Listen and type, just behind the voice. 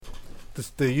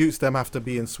The youths them have to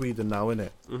be in Sweden now,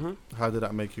 innit? Mm-hmm. How did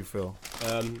that make you feel?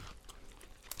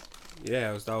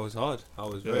 Yeah, that was hard. I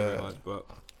was very hard, but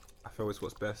I feel it's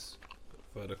what's best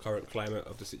for the current climate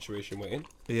of the situation we're in.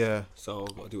 Yeah. So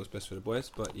I've got to do what's best for the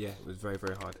boys. But yeah, it was very,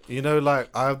 very hard. You know, like,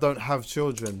 I don't have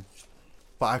children,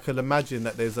 but I can imagine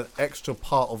that there's an extra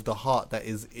part of the heart that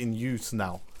is in use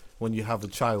now when you have a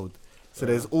child. So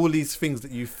there's all these things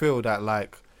that you feel that,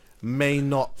 like, may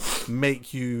not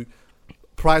make you...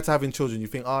 Prior to having children, you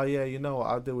think, oh, yeah, you know what,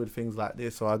 I'll deal with things like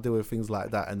this or I'll deal with things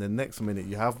like that. And then next minute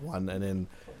you have one and then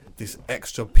this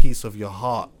extra piece of your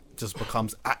heart just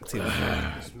becomes active.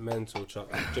 It's mental,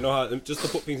 Chuck. Do you know how, just to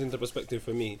put things into perspective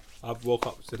for me, I've woke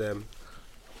up to them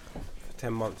for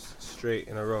 10 months straight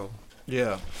in a row.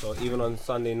 Yeah. So even on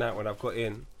Sunday night when I've got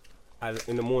in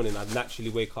the morning, I'd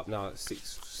naturally wake up now at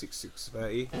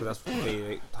 6:30, because that's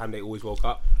the time they always woke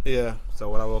up. Yeah. So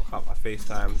when I woke up, I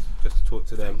FaceTimed just to talk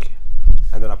to them.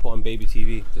 And then I put on baby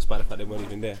TV, despite the fact they weren't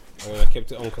even there. And then I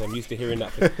kept it on because I'm used to hearing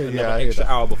that for another extra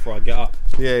hour before I get up.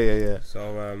 Yeah.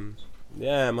 So,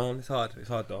 yeah, man, it's hard. It's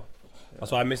hard, though.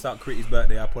 That's why I missed out Critty's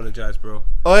birthday. I apologise, bro.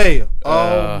 Oi!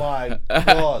 Oh, my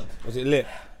God. Was it lit?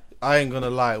 I ain't gonna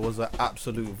lie, it was an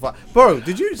absolute vibe. Bro,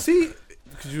 did you see...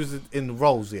 Because you was in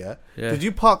Rolls, yeah? Did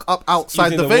you park up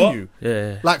outside the venue? What?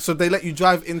 Yeah. Like, so they let you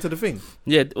drive into the thing?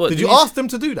 Yeah. Did you ask them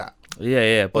to do that?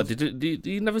 Yeah. But did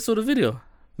you never saw the video?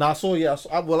 No, I saw,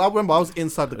 I remember I was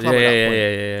inside the club at that point.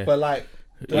 Yeah. But like,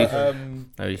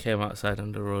 no, we came outside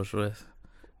on the Rolls Royce.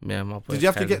 Me and my boy. Did you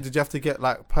have to get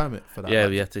like permit for that? Yeah, like,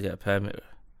 we had to get a permit.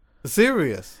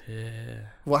 Serious? Yeah.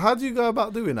 Well, how do you go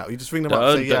about doing that? You just ring them up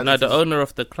and say, yeah. The owner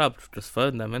of the club just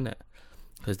phoned them, innit?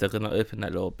 Because they're gonna open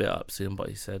that little bit up soon. But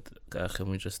he said,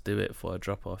 "Can we just do it for a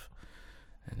drop off?"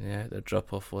 And yeah, the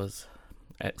drop off was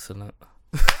excellent.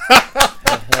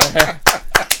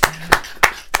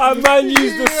 A man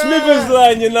used the Smithers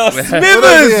line, you know.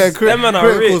 Smithers! Yeah, Them man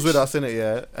are rich. was with us, innit,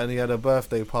 yeah? And he had a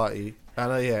birthday party.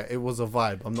 And yeah, it was a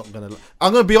vibe. I'm not going to...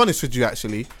 I'm going to be honest with you,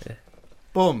 actually. Yeah.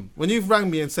 Boom. When you've rang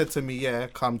me and said to me, yeah,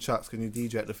 come, Chucks, can you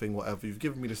DJ at the thing, whatever. You've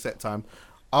given me the set time.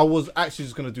 I was actually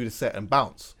just going to do the set and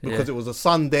bounce. Because it was a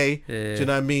Sunday. Yeah. Do you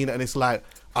know what I mean? And it's like,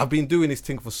 I've been doing this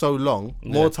thing for so long.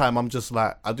 More time, I'm just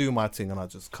like, I do my thing and I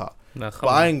just cut. But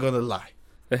I ain't going to lie.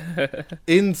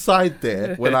 Inside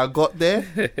there, when I got there,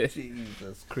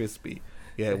 Jesus, crispy.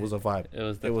 Yeah, it was a vibe.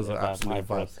 It was an absolute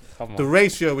vibe. The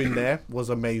ratio in there was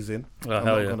amazing. I'm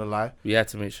not gonna lie. We had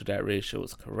to make sure that ratio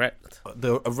was correct.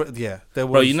 There was.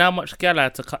 Bro, you know how much gal I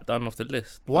had to cut down off the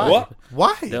list? Why? What?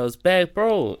 Why? There was bad,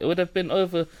 bro. It would have been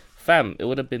over, fam. It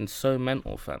would have been so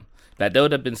mental, fam. Like there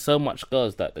would have been so much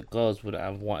girls that the girls would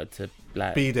have wanted to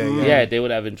like be there. Yeah, they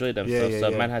would have enjoyed themselves. So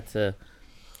yeah. man had to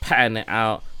pattern it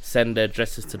out, send their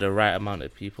dresses to the right amount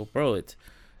of people, bro.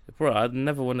 I'd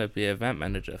never want to be an event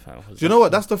manager, fam. Do you know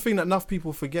what? That's the thing that enough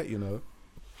people forget. You know,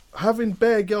 having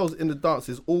bare girls in the dance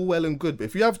is all well and good, but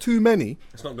if you have too many,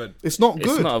 it's not good. It's not good.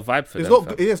 It's not a vibe for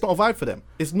them. It's not a vibe for them.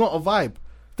 It's not a vibe.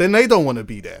 Then they don't want to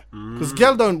be there because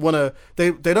girls don't want to.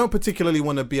 They don't particularly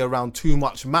want to be around too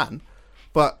much man,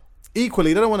 but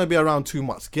equally they don't want to be around too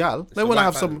much gal. They want to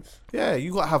have balance.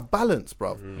 You got to have balance,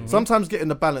 bro. Sometimes getting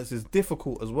the balance is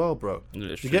difficult as well, bro.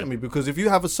 You get me? Because if you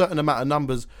have a certain amount of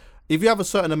numbers, if you have a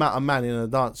certain amount of man in a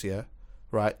dance,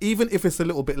 right, even if it's a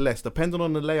little bit less, depending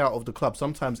on the layout of the club,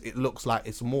 sometimes it looks like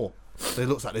it's more. It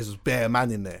looks like there's bare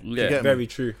man in there. Yeah, very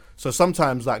true. So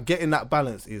sometimes like getting that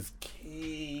balance is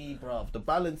key, bro. The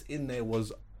balance in there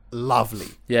was lovely.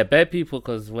 Yeah, bare people,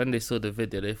 because when they saw the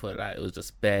video, they thought like it was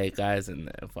just bare guys in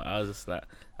there. But I was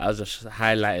just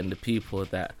highlighting the people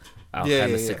that are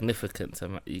kind of significant to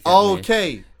me.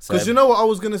 Okay, because you know what I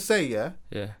was gonna say,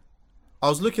 Yeah. I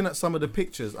was looking at some of the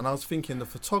pictures and I was thinking the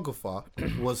photographer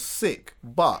was sick,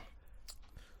 but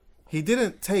he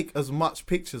didn't take as much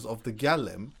pictures of the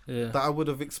gallem that I would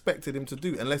have expected him to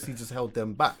do, unless he just held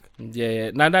them back. Yeah.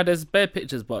 Now there's bare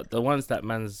pictures, but the ones that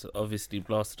man's obviously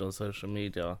blasted on social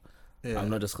media,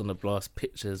 I'm not just gonna blast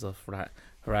pictures of like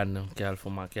random gal for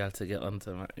my gal to get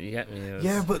onto. You get me?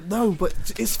 Yeah, but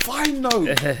it's fine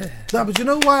though. No, but you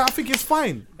know why I think it's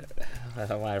fine?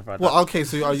 Why, brother? Well, okay,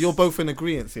 so you're both in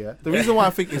agreement here. The reason why I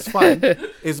think it's fine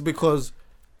is because,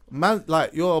 man,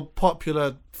 like, you're a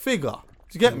popular figure.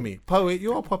 Do you get me? Poet,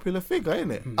 you're a popular figure,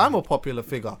 ain't it? I'm a popular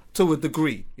figure to a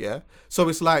degree, yeah? So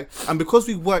it's like, and because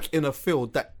we work in a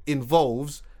field that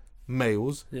involves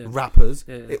males, rappers,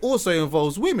 it also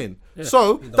involves women.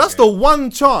 So that's the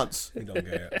one chance.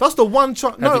 That's the one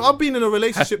chance. No, I've been in a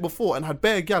relationship before and had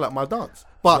bare gal at my dance.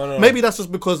 But maybe that's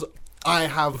just because I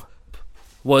have...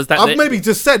 I've maybe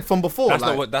just said from before.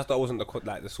 That wasn't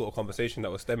the sort of conversation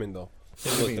that was stemming though.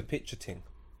 It was the picture thing.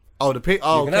 Oh, the pic.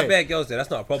 Oh, you can have bare girls there. That's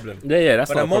not a problem. Yeah, that's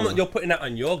but not the a moment problem. you're putting that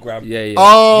on your gram, Yeah. you need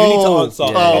to answer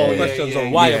proper questions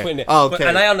on why you're putting it. Oh, okay.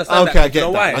 And I understand that. Okay, I get you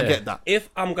know that. why? I get that. If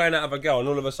I'm going out with a girl and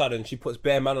all of a sudden she puts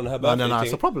bare man on her birthday, No,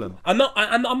 it's a problem. I'm not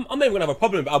even gonna have a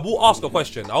problem. But I will ask a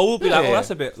question. I will be like, oh, that's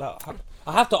a bit like.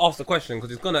 I have to ask the question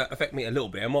because it's gonna affect me a little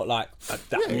bit. I'm not like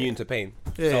that immune to pain.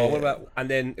 So what about? And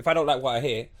then if I don't like what I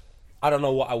hear, I don't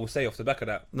know what I will say off the back of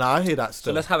that. No, I hear that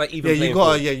still. So let's have an even.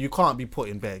 You can't be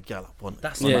putting bare gal up on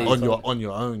on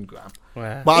your own gram.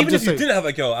 Yeah. But even if you didn't have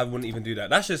a girl, I wouldn't even do that.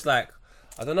 That's just like,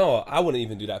 I don't know. I wouldn't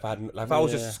even do that if I hadn't. Like, if I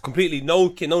was just completely no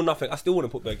kid, no nothing, I still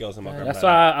wouldn't put bare girls in my gram. That's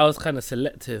why I was kind of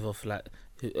selective of like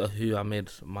who I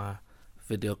made my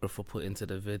videographer put into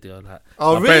the video. Like,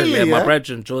 my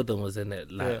brethren Jordan was in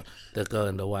it. Like the girl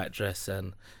in the white dress,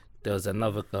 and there was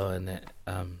another girl in it.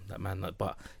 That man,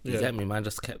 but you get me, man.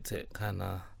 Just kept it kind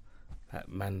of like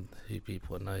man who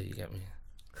people know. You get me.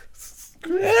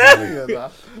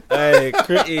 Hey,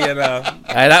 pretty enough.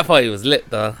 Hey, that party was lit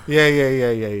though. Yeah.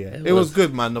 It was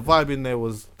good, man. The vibe in there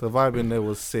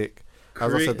was sick.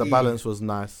 As I said, the balance was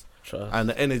nice, and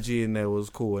the energy in there was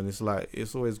cool. And it's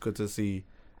always good to see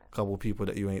a couple people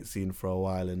that you ain't seen for a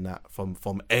while, and that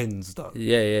from ends though.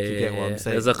 Yeah. You get what I'm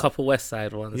saying? There's a couple West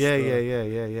Side ones. Yeah.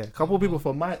 A couple people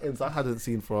from my ends I hadn't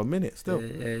seen for a minute still.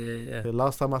 Yeah. The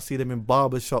last time I see them in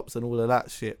barber shops and all of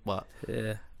that shit, but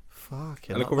yeah.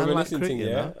 Fucking and reminiscing thing,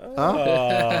 yeah.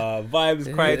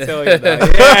 Vibes criteria.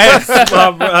 Yes,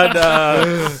 my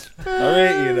brother. I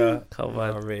rate you though. Come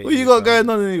on. What you got going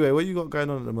on anyway? What you got going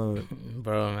on at the moment,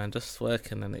 bro? Man, just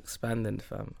working and expanding,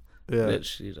 fam. Yeah.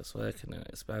 Literally just working and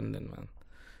expanding, man.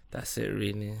 That's it,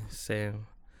 really. Same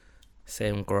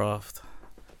graft.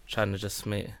 Trying to just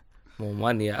make more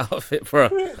money out of it, bro.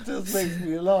 It just makes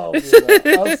me laugh.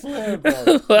 I swear,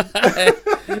 bro.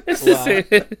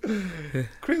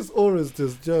 Chris Aura's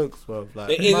just jokes, bro.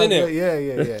 Like, it is, isn't it? Yeah.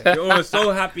 You're always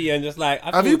so happy and just like.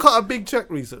 Have you cut a big check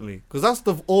recently? Because that's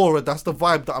the aura, that's the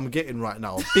vibe that I'm getting right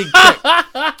now.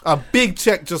 A big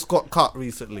check just got cut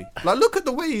recently. Like, look at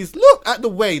the way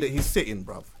that he's sitting,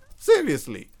 bro.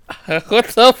 Seriously. What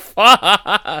the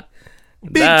fuck?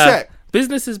 Big check.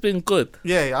 Business has been good.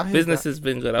 Yeah, I hear business that. has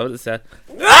been good. I wouldn't say.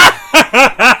 And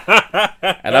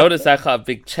I wouldn't say I got a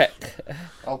big check.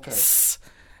 Okay.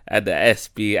 At the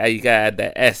SB, and you got at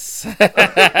the S. Yeah,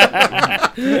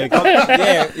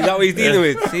 is that what he's dealing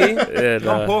with? See? Yeah,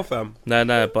 no. Poor fam.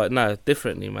 No,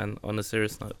 differently, man. On a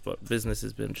serious note, but business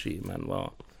has been treated, man,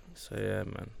 well. So yeah,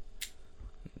 man.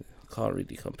 Can't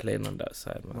really complain on that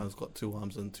side, man. Man's got 2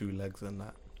 arms and 2 legs and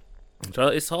that.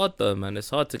 It's hard though, man. It's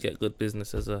hard to get good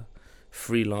business as a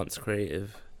freelance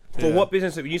creative. But what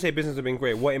business? When you say business have been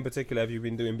great, what in particular have you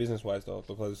been doing business wise though?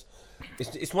 Because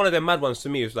it's one of them mad ones to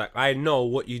me. It's like I know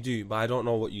what you do, but I don't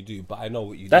know what you do, but I know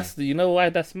what you do. You know why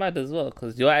that's mad as well?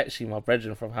 Because you're actually my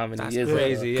brethren from how many years?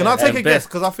 Crazy. Yeah. Can I take a guess?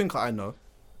 Because I think I know.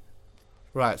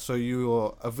 Right. So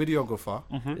you're a videographer.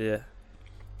 Mm-hmm. Yeah.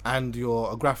 And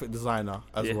you're a graphic designer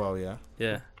as well. Yeah.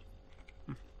 Yeah.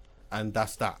 And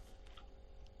that's that.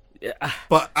 Yeah.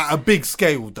 But at a big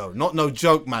scale though, not no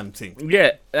joke man thing.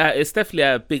 Yeah, it's definitely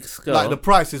at a big scale. Like the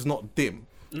price is not dim.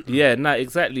 Yeah, no,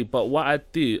 exactly. But what I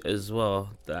do as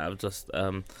well, that I've just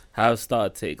how I've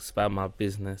started to expand my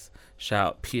business. Shout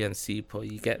out PNC Pro,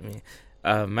 you get me.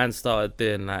 Man started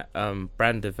doing like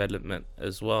brand development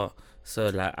as well. So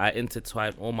like I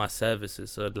intertwine all my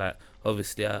services. So like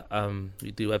obviously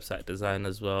we do website design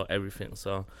as well, everything.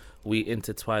 So we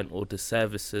intertwine all the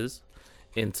services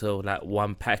into like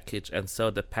one package and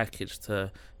sell the package to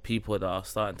people that are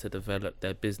starting to develop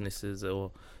their businesses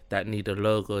or that need a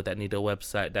logo, that need a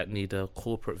website, that need a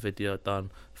corporate video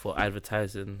done for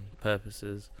advertising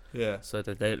purposes. Yeah. So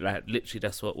that they like literally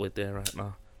that's what we're doing right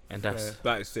now, and that's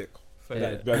that is sick.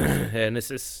 Yeah, and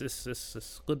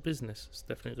it's good business. It's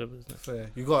definitely good business. Fair.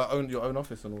 You got your own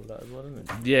office and all that as well, isn't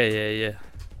it? Yeah.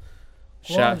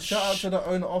 Shout out to the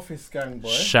own office gang, boy.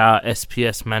 Shout out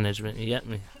SPS management, you get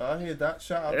me? I hear that.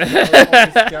 Shout out to the own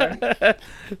office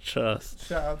gang. Trust.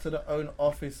 Shout out to the own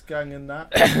office gang and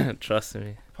that. Trust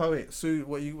me. Poet, Sue,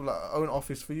 what you like? Own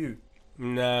office for you?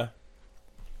 Nah.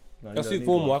 No, that's too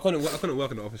formal. I couldn't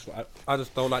work in the office. I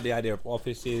just don't like the idea of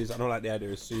offices. I don't like the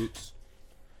idea of suits,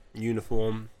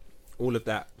 uniform, all of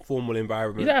that formal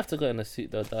environment. You don't have to go in a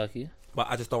suit though, Darky. But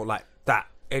I just don't like that.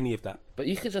 Any of that. But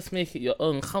you could just make it your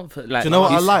own comfort. Like, do you know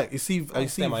what I like? You see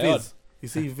Viz. Yard. You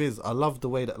see Viz. I love the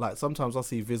way that like sometimes I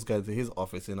see Viz go to his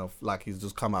office like he's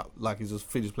just come out like he's just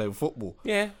finished playing football.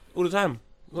 Yeah, all the time.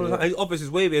 His office is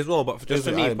wavy as well, but just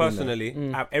for me personally,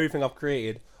 Mm. everything I've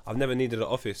created, I've never needed an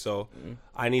office, so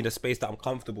I need a space that I'm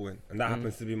comfortable in, and that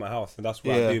happens to be my house, and that's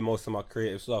where I do most of my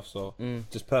creative stuff. So,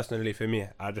 just personally for me,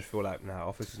 I just feel like, nah,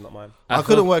 office is not mine. I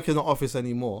couldn't work in the office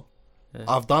anymore. Yeah.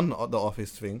 I've done the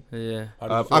office thing. Yeah.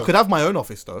 I could have my own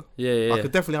office though. Yeah. I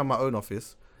could definitely have my own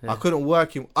office. Yeah. I couldn't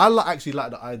work in. Actually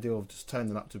like the idea of just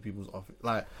turning up to people's office.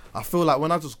 Like, I feel like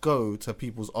when I just go to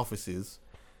people's offices,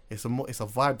 it's a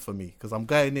vibe for me because I'm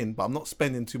going in, but I'm not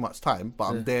spending too much time. But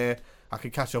I'm there. I can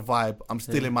catch a vibe. I'm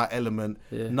still in my element.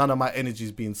 Yeah. None of my energy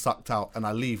is being sucked out, and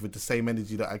I leave with the same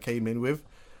energy that I came in with.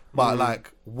 But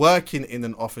like working in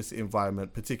an office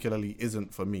environment, particularly,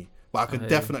 isn't for me. But I could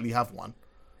definitely have one.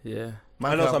 Yeah.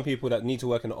 I know some people that need to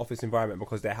work in an office environment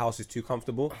because their house is too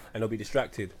comfortable and they'll be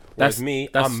distracted. Whereas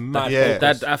I'm mad.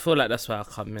 I feel like that's why I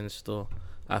come in still.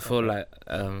 I feel like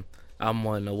I'm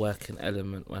more in a working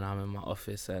element when I'm in my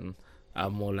office, and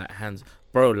I'm more like hands.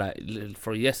 Bro, like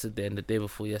for yesterday and the day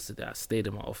before yesterday, I stayed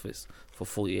in my office for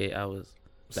 48 hours.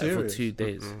 Like for 2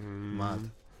 days. Mad.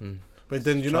 But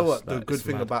then you know what? The good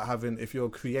thing about if you're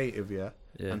creative,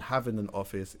 and having an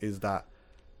office is that,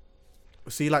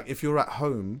 see, like if you're at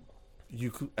home, you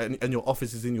could, and your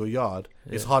office is in your yard,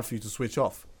 it's hard for you to switch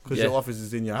off because your office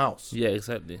is in your house. Yeah,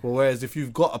 exactly. But whereas if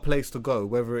you've got a place to go,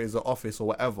 whether it is an office or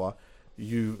whatever,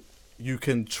 you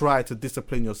can try to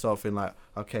discipline yourself in like,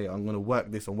 okay, I'm going to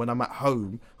work this, and when I'm at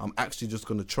home, I'm actually just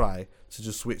going to try to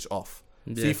just switch off.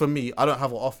 Yeah. See, for me, I don't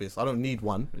have an office. I don't need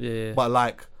one. Yeah. But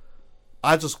like,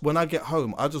 when I get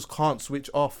home, I just can't switch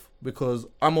off because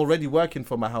I'm already working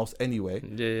from my house anyway.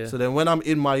 Yeah. So then when I'm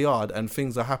in my yard and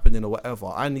things are happening or whatever,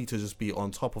 I need to just be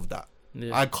on top of that.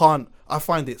 Yeah. I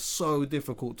find it so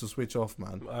difficult to switch off,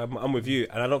 man. I'm with you,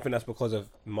 and I don't think that's because of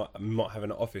not having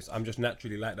an office. I'm just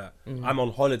naturally like that. I'm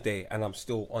on holiday and I'm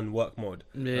still on work mode.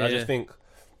 Yeah. And I just think,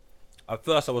 at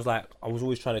first I was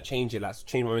always trying to change it, like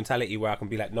change my mentality where I can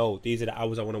be like, no, these are the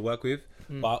hours I want to work with.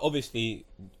 But obviously,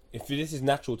 if this is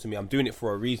natural to me, I'm doing it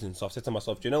for a reason. So I've said to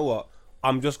myself, do you know what?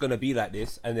 I'm just going to be like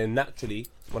this. And then naturally,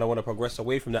 when I want to progress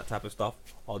away from that type of stuff,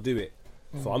 I'll do it.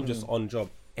 So I'm just on job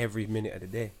every minute of the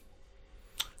day.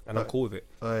 And I'm cool with it.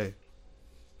 Hey,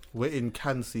 we're in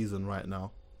can season right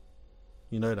now.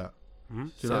 You know that? Do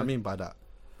you know what I mean by that?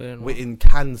 We're in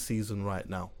can season right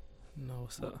now. No,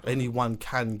 what's that? Anyone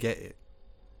can get it.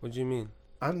 What do you mean?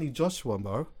 Anthony Joshua,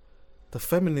 bro. The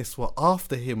feminists were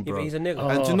after him, bro. Yeah, but he's a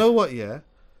nigga. And do you know what, yeah?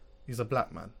 He's a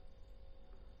black man.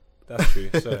 That's true,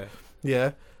 sorry.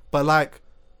 Yeah, but like,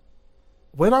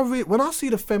 when I see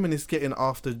the feminists getting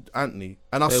after Anthony,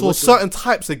 and I saw certain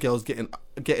types of girls getting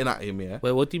at him, yeah.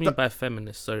 Wait, what do you mean by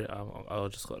feminist? Sorry, I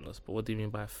just got lost. But what do you mean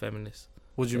by feminist?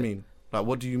 What do you mean? Like,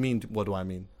 what do you mean? What do I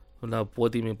mean? Well, no,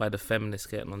 what do you mean by the feminists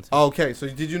getting onto? Oh, okay, so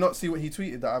did you not see what he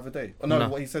tweeted the other day? Oh, no,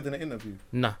 what he said in an interview.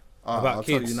 Nah. About I'll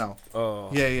kids. tell you now. Oh.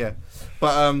 Yeah.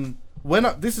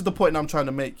 But this is the point I'm trying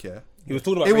to make, yeah. He was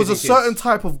talking about it was a kids. certain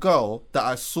type of girl that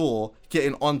I saw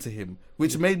getting onto him,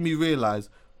 which made me realise,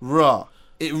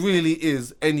 it really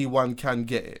is anyone can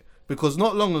get it. Because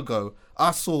not long ago,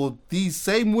 I saw these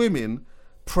same women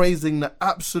praising the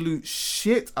absolute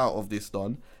shit out of this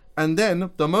Don. And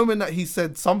then the moment that he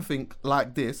said something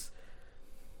like this,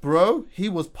 bro, he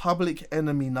was public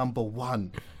enemy number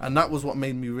 1. And that was what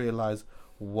made me realise,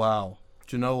 wow,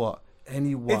 do you know what?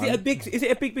 Anyone. Is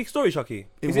it a big story, Chucky?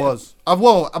 It was.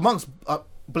 Well, amongst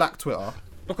black Twitter.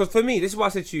 Because for me, this is why I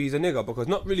said to you he's a nigger, because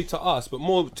not really to us, but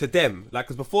more to them. Like,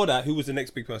 because before that, who was the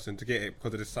next big person to get it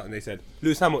because of this something they said?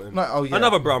 Lewis Hamilton. Like, oh, yeah.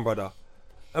 Another brown brother.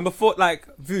 And before, like,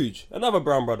 Vuj, another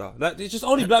brown brother. Like, it's just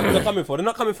only black people are coming for. They're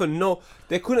not coming for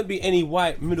there couldn't be any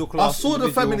white middle class. I saw the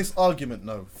feminist argument,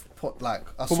 though.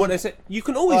 From what they said, you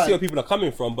can always see where people are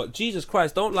coming from, but Jesus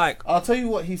Christ, don't I'll tell you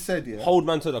what he said, yeah. Hold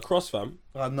man to the cross, fam.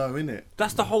 I know, innit?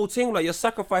 That's the whole thing, like, you're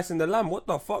sacrificing the lamb. What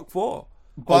the fuck for?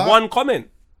 But, one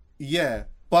comment. Yeah,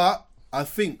 but I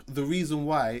think the reason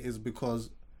why is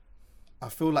because I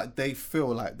feel like they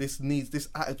feel like this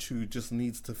attitude just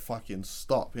needs to fucking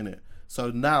stop, innit?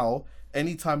 So now,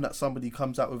 anytime that somebody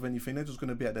comes out with anything, they're just going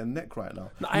to be at their neck right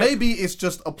now. No, maybe it's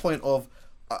just a point of,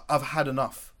 I've had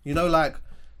enough. You know, like,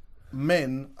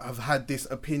 men have had this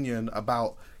opinion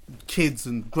about kids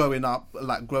and growing up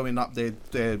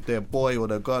their boy or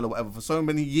their girl or whatever for so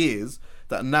many years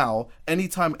that now,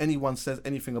 anytime anyone says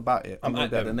anything about it, I'm going to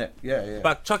be at their neck. Yeah.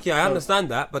 But Chucky, I understand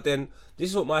that, but then this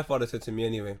is what my father said to me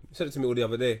anyway. He said it to me all the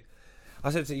other day. I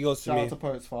said to yours to me. Shout out to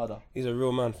Poet's father. He's a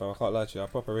real man, fam. I can't lie to you. I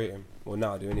proper rate him. Well,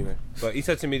 now I do anyway. But he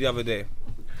said to me the other day,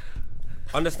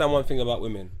 understand one thing about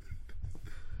women.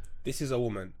 This is a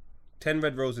woman. 10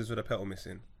 red roses with a petal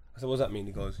missing. I said, what does that mean?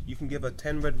 He goes, you can give her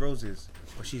 10 red roses,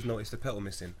 but she's noticed the petal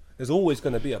missing. There's always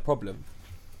going to be a problem.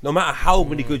 No matter how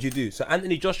many good you do. So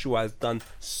Anthony Joshua has done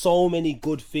so many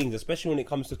good things, especially when it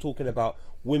comes to talking about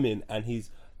women and his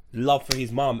love for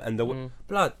his mum and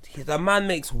the man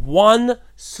makes one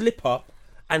slip up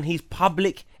and he's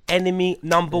public enemy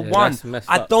number one.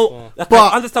 I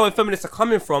understand where feminists are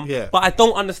coming from, but I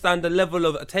don't understand the level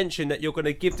of attention that you're going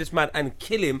to give this man and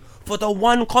kill him for the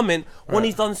one comment when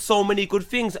he's done so many good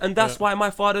things. And that's why my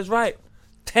father's right.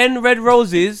 10 red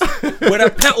roses with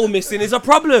a petal missing is a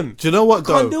problem. Do you know what,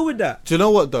 though? Can't deal with that. Do you know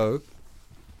what, though?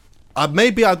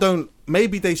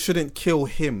 Maybe they shouldn't kill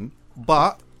him,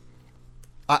 but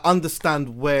I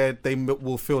understand where they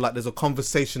will feel like there's a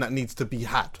conversation that needs to be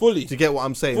had. Fully. Do you get what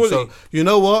I'm saying? Fully. So, you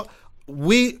know what?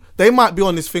 They might be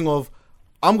on this thing of,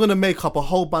 I'm going to make up a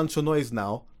whole bunch of noise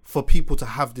now for people to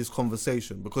have this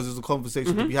conversation, because there's a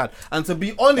conversation to be had. And to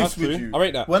be honest with you, I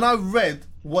rate that. when I read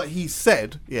what he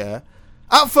said,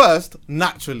 at first,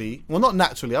 naturally, well, not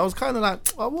naturally, I was kind of like,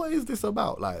 oh, what is this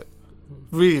about? Like,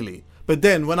 really? But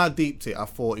then when I deeped it, I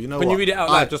thought, you know what? Can you read it out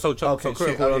loud just so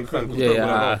critical?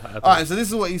 Yeah. All right, so this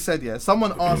is what he said,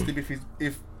 Someone asked him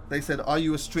if they said, are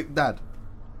you a strict dad?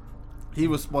 He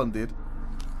responded,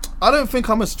 I don't think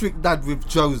I'm a strict dad with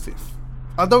Joseph.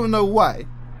 I don't know why,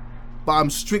 but I'm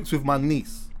strict with my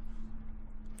niece.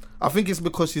 I think it's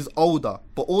because she's older,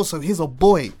 but also he's a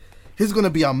boy. He's going to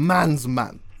be a man's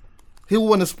man. He'll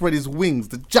want to spread his wings,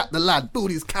 to jack the lad,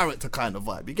 build his character kind of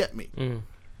vibe. You get me?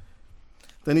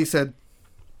 Then he said,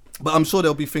 but I'm sure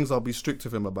there'll be things I'll be strict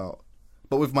with him about.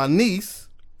 But with my niece,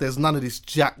 there's none of this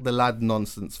jack the lad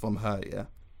nonsense from her,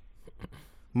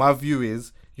 My view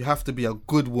is, you have to be a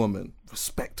good woman,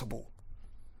 respectable.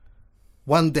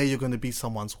 One day you're going to be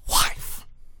someone's wife.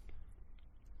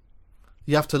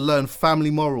 You have to learn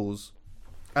family morals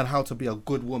and how to be a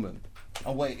good woman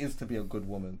and what it is to be a good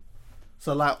woman.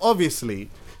 So, like,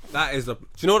 obviously... Do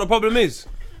you know what the problem is?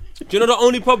 Do you know the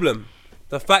only problem?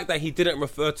 The fact that he didn't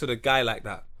refer to the guy like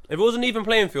that. If it wasn't even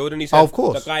playing field and he said, of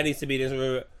course, the guy needs to be this...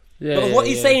 because what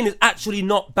he's saying is actually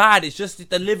not bad. It's just the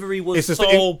delivery was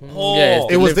so poor.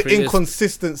 It was the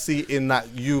inconsistency in that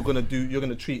you're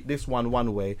gonna treat this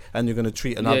one way and you're gonna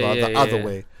treat another the other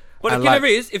way. But the killer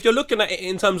is, if you're looking at it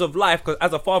in terms of life, because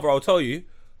as a father, I'll tell you,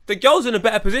 the girl's in a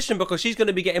better position because she's going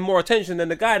to be getting more attention than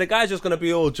the guy. The guy's just going to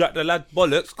be all jack the lad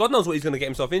bollocks. God knows what he's going to get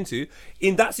himself into.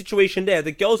 In that situation there,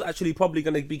 the girl's actually probably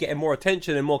going to be getting more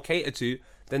attention and more catered to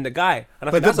than the guy. And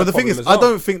I think that's the thing is, I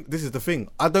don't think this is the thing.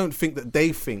 I don't think that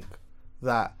they think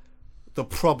that the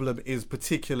problem is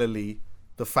particularly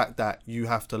the fact that you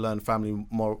have to learn family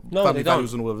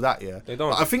values and all of that. They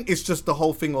don't. But I think it's just the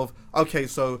whole thing of, okay,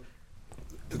 so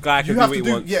the guy can you have do to what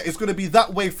he do. wants. Yeah, it's going to be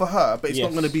that way for her, but it's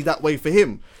not going to be that way for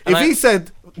him. If he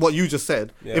said what you just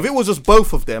said, if it was just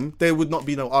both of them, there would not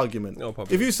be no argument. No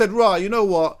problem. If you said, right, you know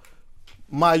what,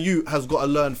 my youth has got to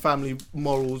learn family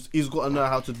morals. He's got to know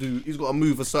how to do. He's got to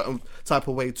move a certain type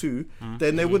of way too.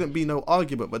 Then there wouldn't be no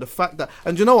argument. But the fact that,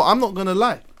 and you know what, I'm not going to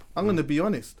lie. I'm going to be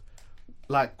honest.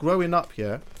 Like growing up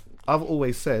here, I've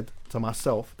always said to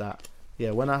myself that,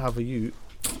 when I have a youth,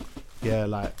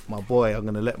 like my boy, I'm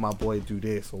gonna let my boy do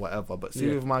this or whatever. But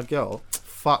see, with my girl,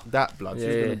 fuck that, blood.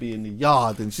 She's gonna be in the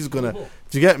yard and she's gonna.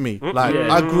 Do you get me? Like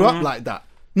I grew up like that.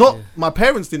 Not my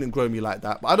parents didn't grow me like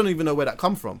that, but I don't even know where that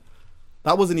come from.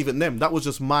 That wasn't even them. That was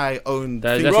just my own.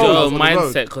 That's your own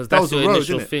mindset, because that's your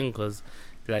initial thing. Because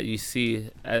like you see,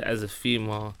 as a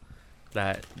female,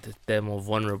 like they're more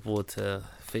vulnerable to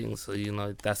things, so you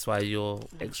know that's why you're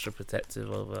extra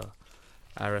protective over.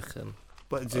 I reckon.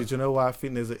 But do you know why I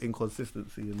think there's an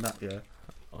inconsistency in that?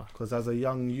 Because as a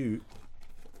young youth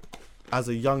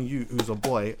who's a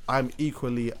boy, I'm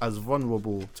equally as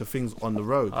vulnerable to things on the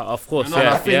road. Of course, you're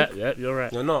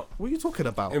right. You're not. What are you talking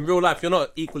about? In real life, you're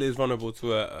not equally as vulnerable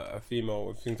to a female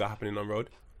with things that are happening on the road.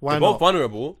 Why You're not? both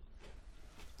vulnerable.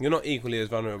 You're not equally as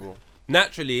vulnerable.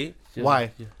 Naturally.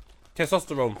 Why?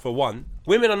 Testosterone, for one.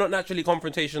 Women are not naturally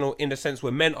confrontational in the sense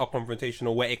where men are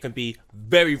confrontational, where it can be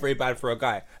very, very bad for a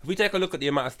guy. If we take a look at the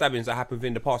amount of stabbings that happened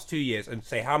within the past 2 years and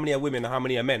say how many are women and how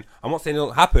many are men, I'm not saying it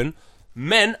don't happen.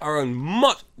 Men are in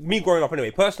me growing up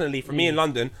anyway, personally, for me in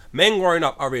London, men growing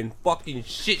up are in fucking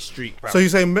shit street, bro. So you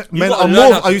saying men are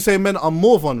more? Are you saying men are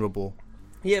more vulnerable?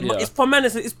 Yeah, but it's for men.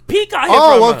 It's peak out here.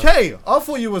 Oh, okay. I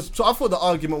thought the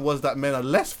argument was that men are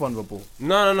less vulnerable.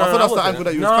 No. I thought that's the angle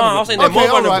that you was coming. I was saying they're more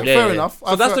vulnerable. Right, fair enough.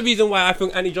 So that's the reason why I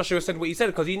think Andy Joshua said what he said,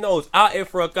 because he knows out here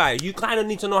for a guy, you kind of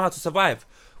need to know how to survive.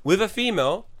 With a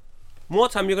female, more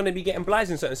time you're going to be getting blinds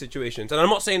in certain situations. And I'm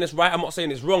not saying it's right, I'm not saying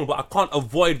it's wrong, but I can't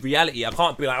avoid reality. I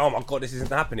can't be like, oh my God, this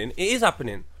isn't happening. It is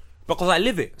happening. Because I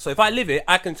live it. So if I live it,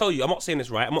 I can tell you, I'm not saying it's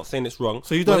right, I'm not saying it's wrong. So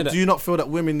do you not feel that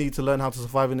women need to learn how to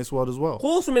survive in this world as well? Of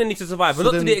course women need to survive, but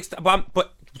not to the extent,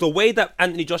 but the way that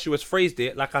Anthony Joshua's phrased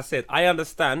it, like I said, I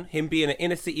understand him being an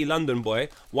inner city London boy,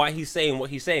 why he's saying what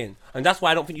he's saying. And that's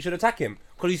why I don't think you should attack him.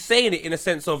 Because he's saying it in a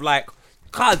sense of like,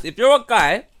 cuz if you're a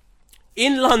guy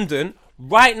in London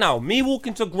right now, me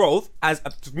walking to Grove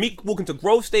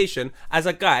Station as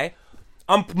a guy,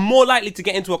 I'm more likely to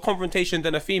get into a confrontation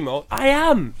than a female. I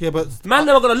am. Yeah, but man,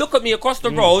 they're gonna look at me across the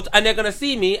road and they're gonna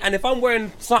see me, and if I'm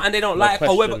wearing something they don't like,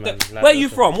 or where are you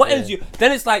from? What ends you?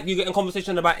 Then it's like you get in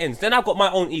conversation about ends. Then I've got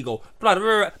my own ego.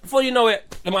 Before you know it,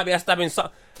 there might be a stabbing.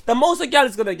 The most a gal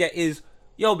is gonna get is,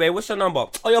 yo, babe, what's your number?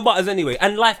 Oh, your butters anyway,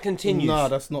 and life continues. Nah,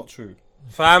 that's not true.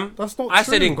 Fam, that's not I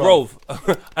true, said in bro. Grove,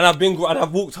 and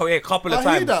I've walked away a couple of times.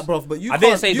 I hear that, bro, but you I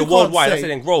didn't say the worldwide. I said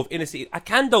in Grove, inner city. I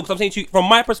can though, because I'm saying to you from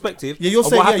my perspective. Yeah, you're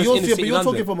saying you're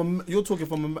talking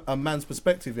from a man's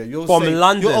perspective. Yeah, you're from saying,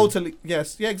 London. You're ultimately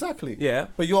exactly. Yeah,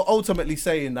 but you're ultimately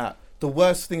saying that the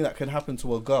worst thing that can happen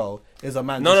to a girl is a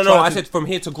man. No. I said from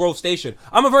here to Grove Station.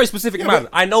 I'm a very specific man.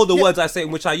 I know the words I say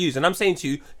in which I use, and I'm saying to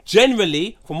you,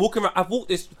 generally, from walking around, I've walked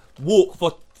this walk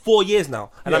for 4 years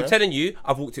now, and I'm telling you,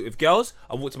 I've walked it with girls,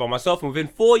 I've walked it by myself, and within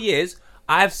 4 years,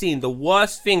 I've seen the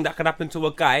worst thing that can happen to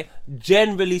a guy,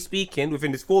 generally speaking,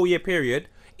 within this 4 year period,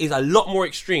 is a lot more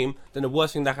extreme than the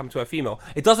worst thing that happened to a female.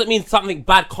 It doesn't mean something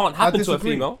bad can't happen to a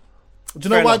female. Do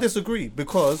you know why I disagree?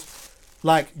 Because,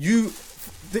 like,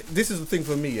 this is the thing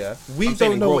for me, yeah? We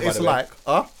don't know what it's like.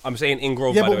 I'm saying in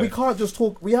Grove, yeah, but we can't just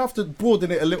talk. We have to broaden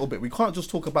it a little bit. We can't just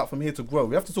talk about from here to Grove.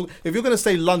 We have to talk. If you're going to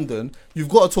say London, you've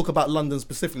got to talk about London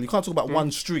specifically. You can't talk about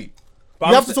one street. But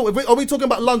you have to talk. Are we talking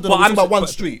about London or are we talking about one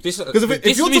street? Because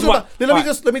if you're talking about...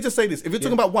 Let me just say this. If you're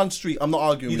talking about one street, I'm not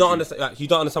arguing with you. You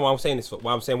don't understand why I'm saying this.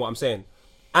 Why I'm saying what I'm saying.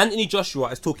 Anthony Joshua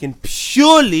is talking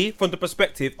purely from the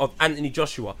perspective of Anthony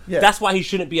Joshua. Yeah. That's why he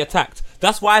shouldn't be attacked.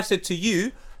 That's why I've said to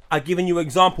you, I've given you an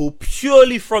example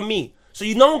purely from me. So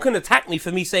no one can attack me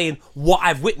for me saying what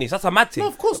I've witnessed. That's a mad thing. No,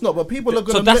 of course not. But people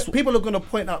are gonna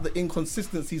point out the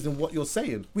inconsistencies in what you're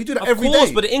saying. We do that every day. Of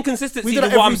course, but the inconsistencies in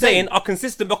what I'm saying are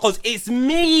consistent because it's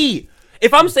me.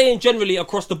 If I'm saying generally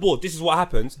across the board, this is what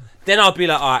happens, then I'll be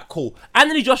like, all right, cool.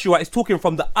 Anthony Joshua is talking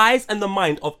from the eyes and the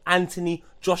mind of Anthony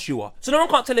Joshua. So no one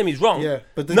can't tell him he's wrong. Yeah,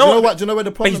 but do you know what? Do you know where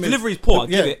the problem is? His delivery is poor.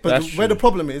 Where the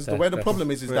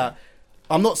problem is that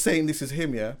I'm not saying this is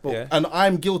him, and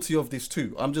I'm guilty of this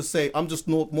too. I'm just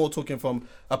more talking from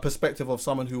a perspective of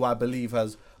someone who I believe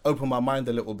has opened my mind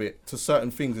a little bit to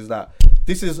certain things. Is that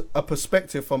this is a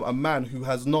perspective from a man who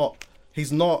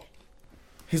he's not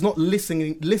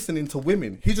listening to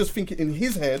women. He's just thinking in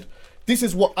his head, this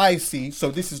is what I see,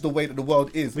 so this is the way that the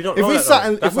world is. We don't know that's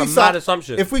a mad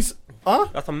assumption.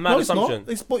 That's a mad assumption.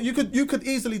 But you could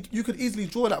easily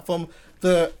draw that from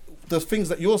the things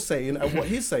that you're saying and what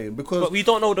he's saying, because but we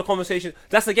don't know the conversation.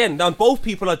 That's again, now both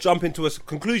people are jumping to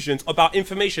conclusions about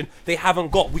information they haven't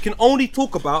got. We can only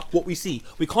talk about what we see.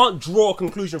 We can't draw a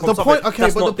conclusion from something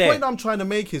that's not there. Point I'm trying to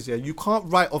make is, you can't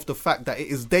write off the fact that it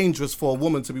is dangerous for a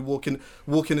woman to be walking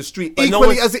the street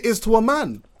equally as it is to a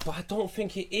man. But I don't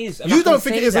think it is. You don't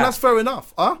think it is, and that's fair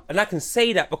enough, And I can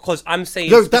say that because I'm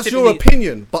saying... No, that's your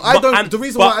opinion, but I don't... The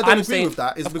reason why I don't agree with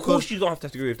that is because... Of course you don't have to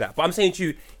agree with that, but I'm saying to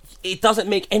you, it doesn't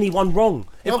make anyone wrong.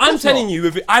 If I'm telling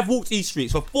you, I've walked these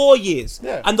streets for 4 years,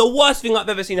 and the worst thing I've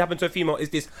ever seen happen to a female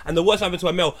is this, and the worst happened to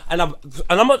a male, and I'm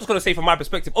not just going to say from my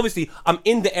perspective, obviously, I'm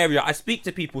in the area, I speak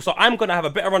to people, so I'm going to have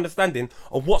a better understanding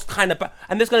of what's kind of bad.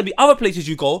 And there's going to be other places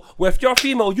you go, where if you're a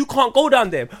female, you can't go down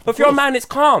there, but if you're a man, it's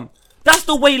calm. That's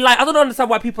the way life. I don't understand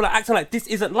why people are acting like this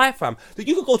isn't life, fam. That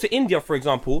you could go to India, for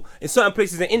example, in certain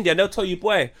places in India, and they'll tell you,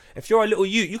 boy, if you're a little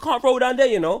you can't roll down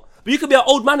there, But you could be an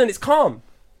old man and it's calm.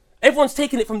 Everyone's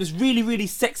taking it from this really, really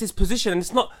sexist position,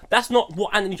 and that's not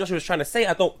what Anthony Joshua was trying to say.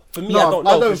 I don't know.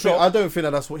 I don't think that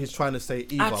that's what he's trying to say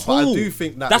either. But I do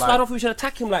think that that's why I don't think we should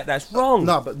attack him like that. It's wrong.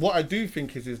 No, but what I do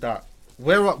think is that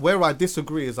where I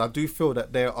disagree is I do feel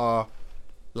that there are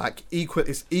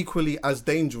it's equally as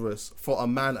dangerous for a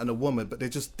man and a woman, but they're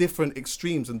just different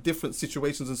extremes and different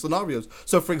situations and scenarios.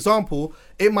 So, for example,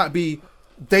 it might be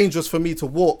dangerous for me to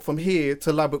walk from here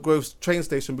to Ladbroke Grove train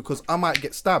station because I might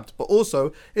get stabbed, but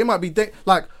also it might be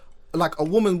like a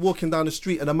woman walking down the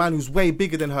street and a man who's way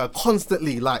bigger than her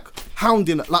constantly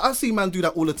hounding. I see man do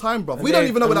that all the time, bro. We don't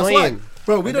even know what that's like,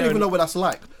 bro. We don't even know what that's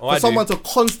like for someone to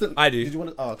constantly. I do. Did you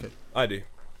want to? Oh, okay. I do.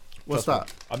 What's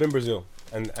that? I've been in Brazil.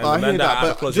 And I hear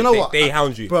that, but do you know what? They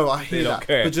hound you, bro. I hear that,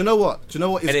 but do you know what? Do you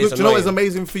know what is good? Do you know what is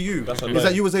amazing for you? Is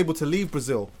that you was able to leave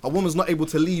Brazil. A woman's not able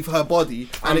to leave her body,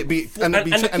 and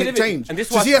it changed.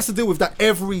 So she has to deal with that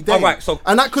every day. All right, so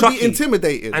and that could be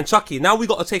intimidating. And Chucky, now we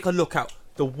got to take a look at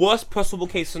the worst possible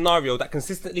case scenario that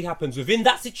consistently happens within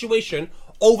that situation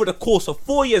over the course of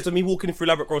 4 years of me walking through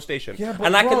Ladbroke Grove Station. Yeah, but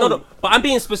and I cannot. But I'm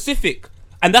being specific.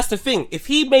 And that's the thing. If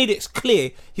he made it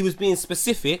clear he was being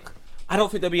specific, I don't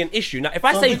think there'll be an issue. Now, if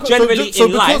I say generally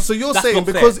in life, so you're that's saying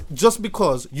not fair. just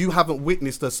because you haven't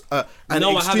witnessed an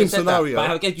extreme scenario. That,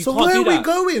 but again, you so can't where do are we that.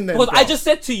 going then? Because bro? I just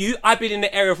said to you, I've been in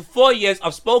the area for 4 years.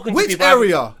 I've spoken to people. Which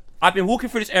area? I've been walking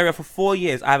through this area for 4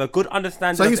 years. I have a good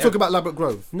understanding. So he's talking about Ladbroke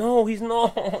Grove. No, he's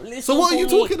not. Listen So what are you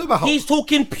to me. talking about? He's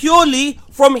talking purely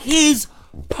from his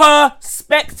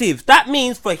perspective. That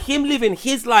means for him living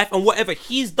his life and whatever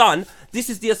he's done, this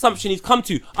is the assumption he's come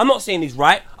to. I'm not saying he's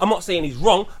right. I'm not saying he's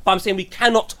wrong. But I'm saying we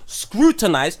cannot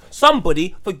scrutinize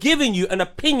somebody for giving you an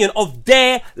opinion of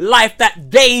their life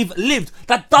that they've lived.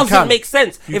 That doesn't make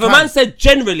sense. If a man said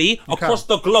generally across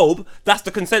the globe, that's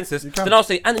the consensus, then I'll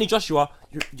say, Anthony Joshua,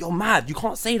 you're mad. You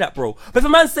can't say that, bro. But if a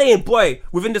man's saying, boy,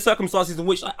 within the circumstances in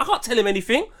which I can't tell him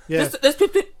anything, there's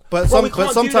people. But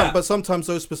sometimes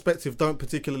those perspectives don't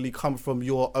particularly come from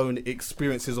your own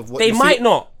experiences of what they you might see,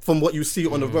 not from what you see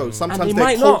on the road. Sometimes they they're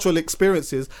might cultural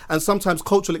experiences, and sometimes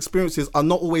cultural experiences are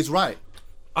not always right.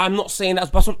 I'm not saying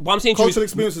that. But what I'm saying to you Cultural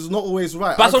is, experiences is not always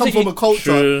right. But I come from a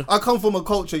culture. True. I come from a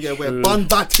culture, where Bun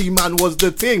Batty man was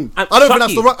the thing. And I don't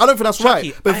Chucky, think that's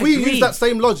right. But if we agree. use that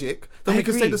same logic, then I we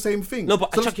can say agree. the same thing. No,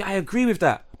 but So Chucky, I agree with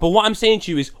that. But what I'm saying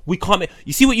to you is, we can't.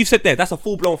 You see what you've said there? That's a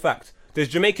full-blown fact. There's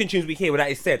Jamaican tunes we hear where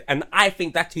that is said, and I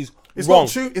think that is it's wrong. not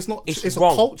true. It's not. It's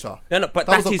wrong. a culture. No, but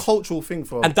that was that a is cultural thing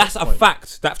for. And that's a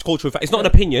fact. That's cultural fact. It's not an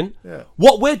opinion. Yeah.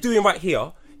 What we're doing right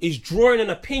here is drawing an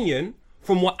opinion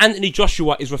from what Anthony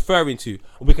Joshua is referring to.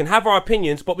 We can have our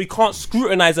opinions, but we can't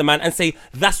scrutinize a man and say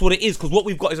that's what it is, because what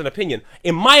we've got is an opinion.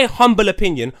 In my humble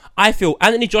opinion, I feel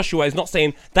Anthony Joshua is not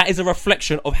saying that is a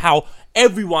reflection of how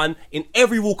everyone in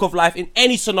every walk of life, in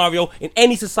any scenario, in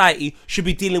any society should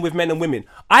be dealing with men and women.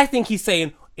 I think he's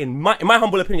saying, in my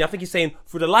humble opinion, I think he's saying,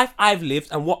 through the life I've lived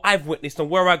and what I've witnessed and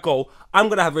where I go, I'm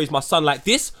going to have raised my son like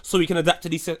this so he can adapt to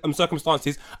these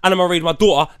circumstances, and I'm going to raise my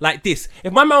daughter like this.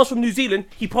 If my man was from New Zealand,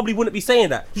 he probably wouldn't be saying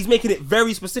that. He's making it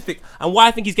very specific. And why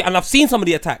I think he's getting, and I've seen some of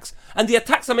the attacks, and the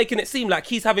attacks are making it seem like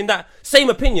he's having that same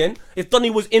opinion if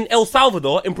Donny was in El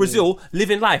Salvador, in Brazil,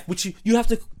 living life, which you have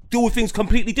to deal with things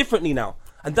completely differently now.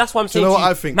 And that's why I'm saying. Do you know what to you,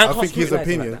 I think? man I can't think his scrutinise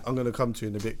opinion. like that. I'm going to come to you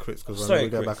in a bit, Chris, because I'm Sorry,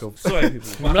 going to go back over. Sorry,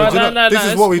 people. No, This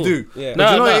is it's what we cool. do. Yeah. But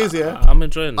do you know what it is? Yeah, I'm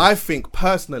enjoying it. I think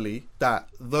personally that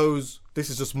this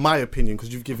is just my opinion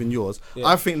because you've given yours. Yeah.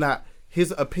 I think that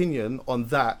his opinion on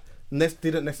that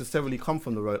didn't necessarily come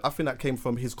from the road. I think that came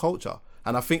from his culture,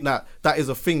 and I think that is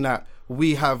a thing that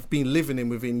we have been living in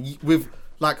with.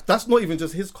 Like, that's not even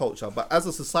just his culture, but as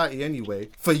a society anyway,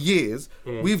 for years,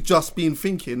 we've just been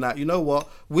thinking that, you know what,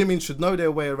 women should know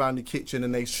their way around the kitchen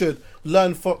and they should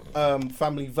learn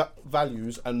family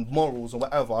values and morals or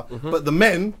whatever. But the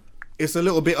men, it's a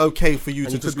little bit okay for you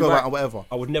to just go out and whatever.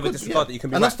 I would never disregard that you can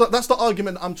be and right. that's the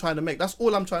argument that I'm trying to make. That's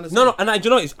all I'm trying to say. No, and do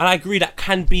you know what it is? And I agree that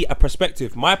can be a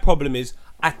perspective. My problem is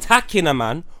attacking a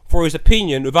man for his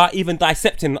opinion without even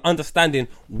dissecting and understanding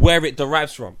where it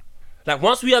derives from. Like,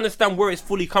 once we understand where it's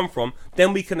fully come from,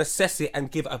 then we can assess it and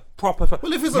give a proper.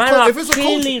 Well, if it's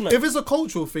a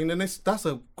cultural thing, then that's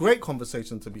a great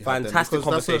conversation to be had. Fantastic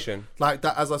conversation. Like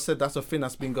that, as I said, that's a thing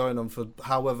that's been going on for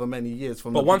however many years.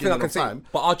 From But the one thing I beginning can of say, time.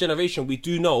 but our generation, we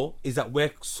do know is that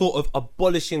we're sort of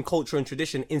abolishing culture and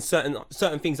tradition in certain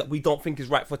things that we don't think is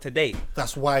right for today.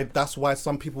 That's why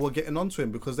some people were getting onto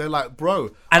him, because they're like,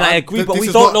 bro. And I agree, but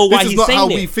we don't know why he's saying This is not how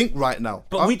it. we think right now.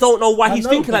 But we don't know why I he's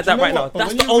know, thinking but like you that know right now. what? But That's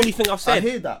when the you only thing I've said. I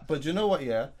hear that, but you know what?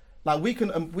 Yeah, like we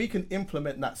can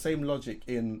implement that same logic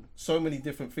in so many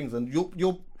different things, and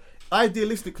you're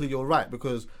idealistically you're right,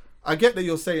 because I get that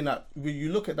you're saying that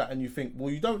you look at that and you think, well,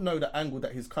 you don't know the angle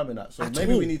that he's coming at, so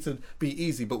maybe we need to be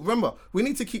easy. But remember, we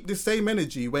need to keep this same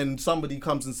energy when somebody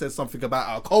comes and says something about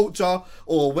our culture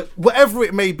or whatever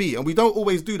it may be. And we don't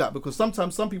always do that, because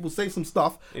sometimes some people say some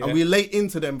stuff and we lay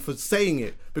into them for saying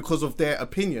it because of their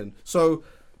opinion. So.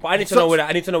 But I need to know where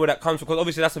that comes from, because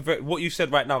obviously what you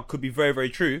said right now could be very, very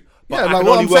true. But yeah, like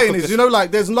what I'm saying is, you know, like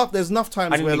there's enough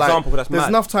times where like there's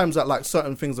enough times that like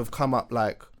certain things have come up,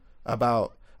 like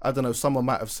about, I don't know, someone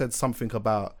might have said something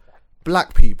about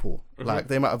black people, like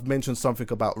they might have mentioned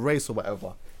something about race or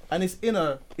whatever, and it's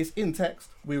in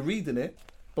text, we're reading it,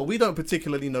 but we don't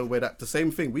particularly know where the same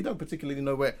thing, we don't particularly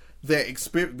know where their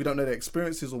experience, we don't know their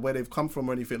experiences or where they've come from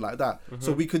or anything like that.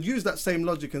 So we could use that same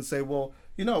logic and say, well,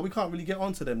 you know, we can't really get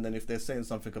onto them then if they're saying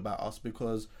something about us,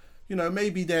 because, you know,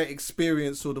 maybe their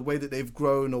experience or the way that they've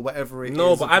grown or whatever it is.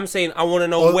 No, but I'm saying I want to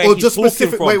know where he's talking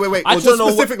from.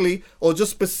 Wait. Or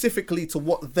just specifically to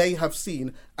what they have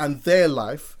seen and their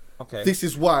life. Okay. This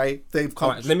is why they've come.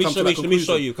 Right, let me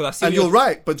show you, because I see. And you're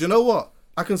right, but you know what?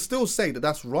 I can still say that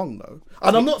that's wrong though.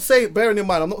 And I'm not saying, bearing in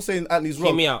mind, I'm not saying Anthony's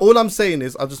wrong. me out. All I'm saying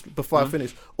is, before I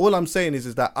finish, all I'm saying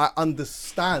is that I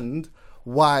understand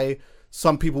why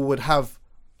some people would have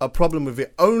a problem with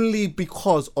it only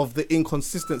because of the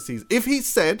inconsistencies. If he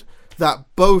said that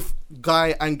both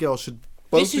guy and girl should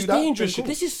both This do is that, dangerous. then cool.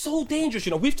 This is so dangerous.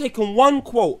 We've taken one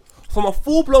quote from a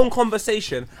full-blown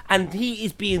conversation, and he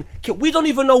is being killed. We don't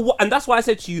even know what, and that's why I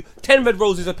said to you, 10 red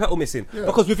roses, a petal missing. Yeah.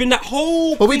 Because within that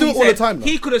whole But we do it all the time, though.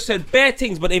 He could have said bare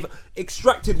things, but they've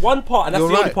extracted one part, and that's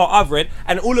You're the only right. part I've read,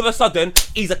 and all of a sudden,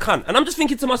 he's a cunt. And I'm just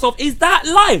thinking to myself, is that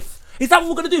life? Is that what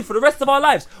we're going to do for the rest of our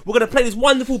lives? We're going to play this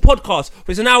wonderful podcast,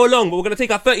 which is an hour long, but we're going to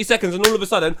take our 30 seconds and all of a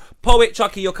sudden, poet,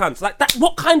 Chucky, your cunts. Like that,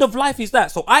 what kind of life is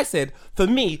that? So I said, for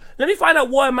me, let me find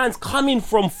out where a man's coming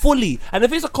from fully. And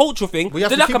if it's a cultural thing,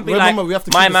 then I can be like,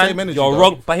 my man, you're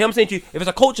wrong. But here I'm saying to you, if it's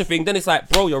a culture thing, then it's like,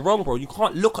 bro, you're wrong, bro. You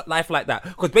can't look at life like that.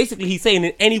 Because basically he's saying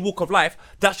in any walk of life,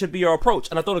 that should be your approach.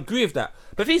 And I don't agree with that.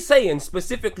 But if he's saying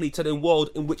specifically to the world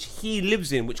in which he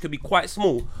lives in, which could be quite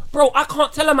small, bro, I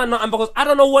can't tell a man nothing because I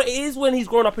don't know what it is when he's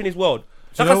grown up in his world.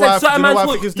 Like I said, certain man's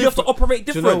world, you have to operate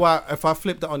different. Do you know why? If I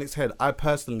flip that on its head, I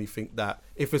personally think that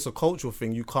if it's a cultural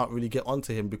thing, you can't really get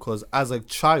onto him because as a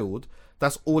child,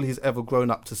 that's all he's ever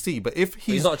grown up to see. But if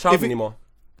he's not a child anymore.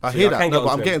 I hear that, no,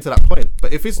 but I'm getting to that point.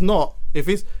 But if it's not, if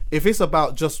it's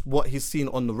about just what he's seen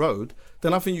on the road,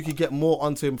 then I think you could get more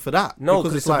onto him for that. No,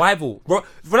 because it's survival. Like, bro,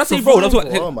 when I say bro, I'm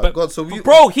talking, oh my God. So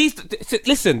bro,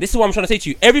 listen, this is what I'm trying to say to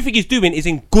you. Everything he's doing is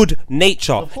in good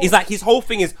nature. It's like his whole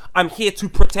thing is, I'm here to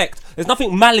protect. There's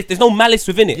nothing malice, there's no malice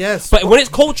within it. Yes. But when it's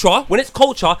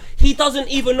culture, he doesn't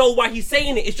even know why he's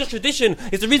saying it. It's just tradition.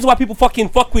 It's the reason why people fuck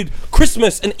with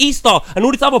Christmas and Easter and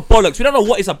all this other bollocks. We don't know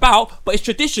what it's about, but it's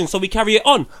tradition, so we carry it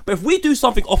on. But if we do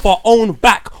something off our own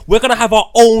back, we're gonna have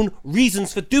our own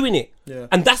reasons for doing it. Yeah.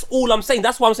 And that's all I'm saying.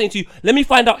 That's why I'm saying to you, let me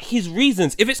find out his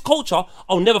reasons. If it's culture,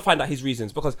 I'll never find out his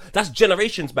reasons because that's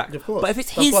generations back. Of course. But if it's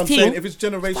that's his what I'm team, saying. If it's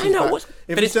generations back,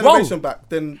 if it's generation back,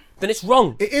 then it's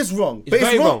wrong. It is wrong. It's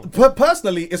very wrong.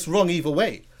 Personally, it's wrong either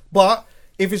way. But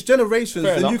if it's generations,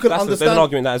 then you can understand. There's an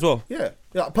argument that as well.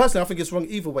 Yeah. Personally, I think it's wrong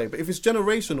either way. But if it's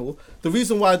generational, the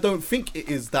reason why I don't think it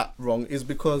is that wrong is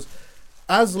because,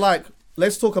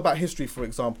 let's talk about history, for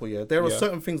example. Yeah, there are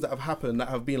certain things that have happened that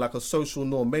have been like a social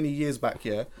norm many years back.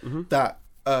 Yeah, that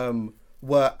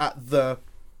were at the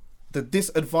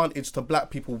disadvantage to black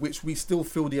people, which we still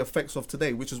feel the effects of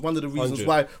today. Which is one of the reasons 100.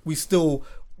 why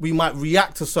we might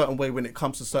react a certain way when it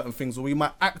comes to certain things, or we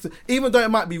might act, even though it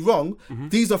might be wrong.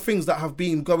 These are things that have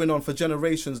been going on for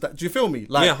generations. That, do you feel me?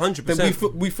 Like, yeah, 100%.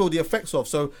 That we feel the effects of.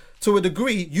 So to a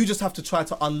degree, you just have to try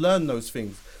to unlearn those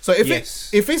things. So if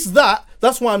it's that,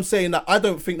 that's why I'm saying that I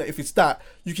don't think that if it's that,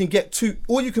 you can get to.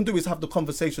 All you can do is have the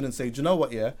conversation and say, do you know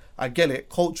what? Yeah, I get it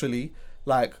culturally,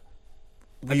 like.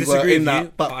 We were in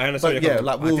that, but I understand. Yeah,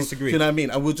 like we'll, disagree. Do you know what I mean?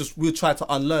 And we'll try to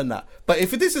unlearn that. But if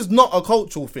this is not a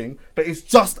cultural thing, but it's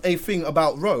just a thing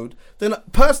about road, then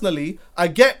personally, I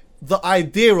get the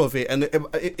idea of it and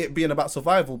it being about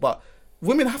survival. But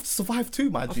women have to survive too,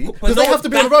 my G, because they have to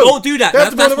be on the road. Don't do that.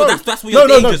 That's what you're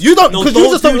No, you don't, because you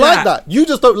just don't like that. You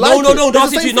just don't like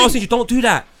it. No, don't do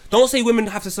that. Don't say women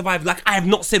have to survive. Like, I have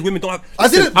not said women don't have.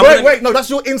 Listen, wait, no, that's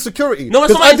your insecurity. No,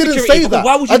 that's not my insecurity. I didn't say that.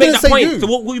 Why would you make that point? So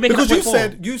what were you making that point for?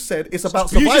 Because you said it's about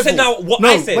survival. You just said now what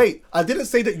I said. No, wait, I didn't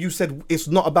say that you said it's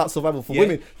not about survival for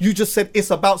women. You just said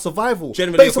it's about survival.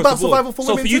 Generally, but it's about survival for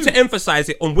women too. So for you to emphasize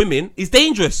it on women is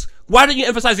dangerous. Why don't you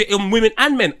emphasize it on women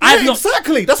and men?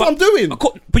 Exactly. That's what I'm doing.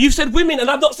 But you've said women, and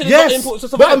I've not said it's not important to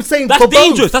survive. But I'm saying that's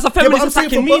dangerous. That's a feminist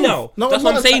attacking me now. No, that's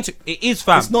what I'm saying. It is,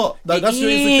 fam. It's not. That's your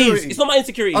insecurity. It's not my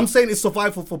insecurity. I'm saying it's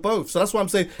survival for both. So that's why I'm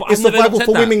saying it's survival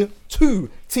for women too.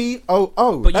 TOO.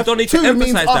 But you don't need to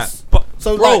emphasize that. But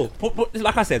so, bro,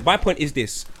 like I said, my point is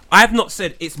this: I have not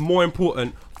said it's more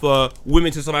important for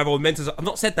women to survive or men to survive. I've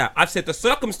not said that. I've said the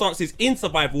circumstances in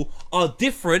survival are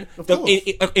different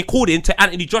according to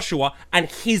Anthony Joshua and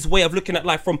his way of looking at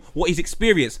life from what he's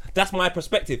experienced. That's my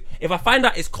perspective. If I find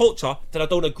out it's culture, then I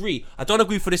don't agree. I don't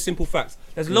agree for this simple fact.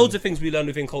 There's loads of things we learn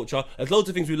within culture. There's loads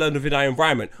of things we learn within our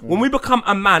environment. When we become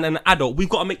a man and an adult, we've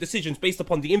got to make decisions based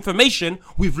upon the information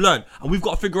we've learned. And we've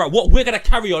got to figure out what we're going to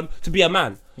carry on to be a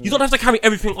man. You don't have to carry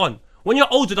everything on. When you're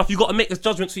old enough, you've got to make this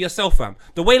judgment for yourself, fam.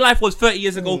 The way life was 30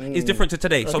 years ago is different to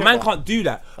today. So man can't do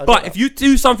that. But if you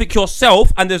do something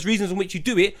yourself and there's reasons in which you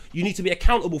do it, you need to be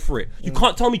accountable for it. You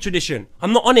can't tell me tradition.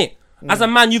 I'm not on it. As a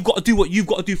man, you've got to do what you've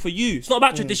got to do for you. It's not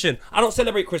about tradition. I don't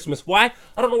celebrate Christmas. Why?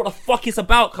 I don't know what the fuck it's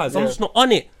about, cuz. I'm just not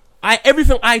on it.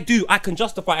 Everything I do, I can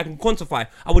justify, I can quantify.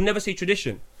 I would never say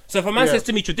tradition. So if a man says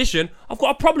to me tradition, I've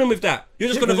got a problem with that. You're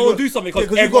just going to go and do something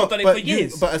because everyone's done it for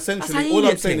years. But essentially, all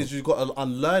I'm saying is you've got to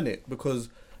unlearn it because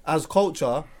as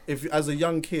culture, if as a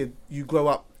young kid you grow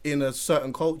up in a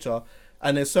certain culture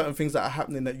and there's certain things that are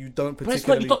happening that you don't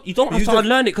particularly... But you don't have to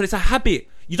unlearn it because it's a habit.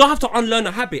 You don't have to unlearn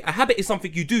a habit. A habit is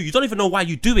something you do. You don't even know why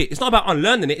you do it. It's not about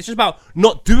unlearning it. It's just about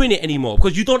not doing it anymore.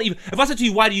 Because you don't even... If I said to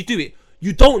you, why do you do it?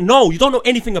 You don't know. You don't know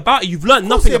anything about it. You've learned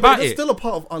nothing about it. It's still a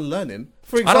part of unlearning.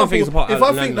 For example, I don't think it's a part of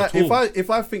unlearning at all. If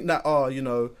I think that, you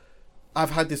know,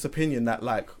 I've had this opinion that,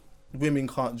 like, women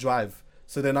can't drive.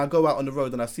 So then I go out on the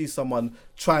road and I see someone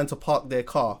trying to park their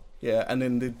car, yeah, and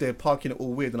then they're parking it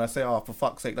all weird, and I say, for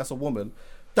fuck's sake, that's a woman.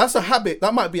 That's a habit.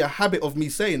 That might be a habit of me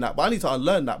saying that, but I need to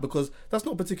unlearn that because that's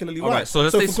not particularly right. All right, so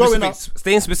let's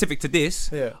staying specific to this.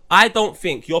 Yeah. I don't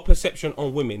think your perception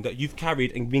on women that you've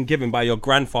carried and been given by your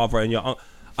grandfather and your aunt,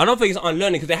 I don't think it's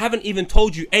unlearning because they haven't even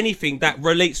told you anything that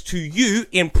relates to you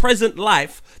in present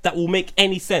life that will make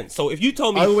any sense. So if you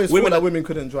told me... I always thought that women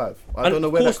couldn't drive. I don't know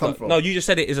where that comes from. No, you just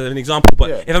said it as an example.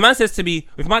 But if a man says to me,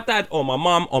 if my dad or my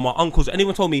mum or my uncles,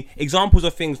 anyone told me examples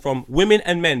of things from women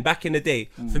and men back in the day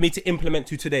for me to implement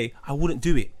to today, I wouldn't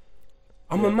do it.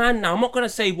 I'm a man now. I'm not going to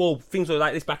say, well, things were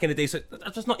like this back in the day. So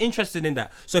I'm just not interested in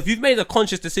that. So if you've made a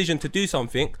conscious decision to do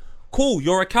something... cool,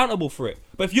 you're accountable for it.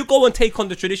 But if you go and take on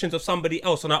the traditions of somebody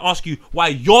else and I ask you why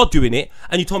you're doing it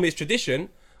and you told me it's tradition,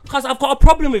 because I've got a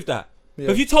problem with that. Yeah.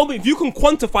 But if you told me, if you can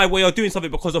quantify why you're doing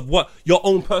something because of what your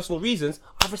own personal reasons,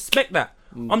 I respect that.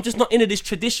 I'm just not into this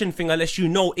tradition thing unless you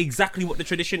know exactly what the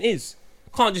tradition is.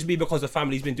 Can't just be because the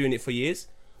family's been doing it for years.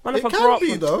 Man, it can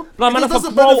be though. Like, man, if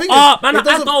I grow up, man,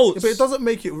 adults. But it doesn't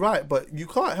make it right. But you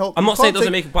can't help. I'm not saying it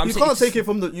doesn't make it. But you can't take it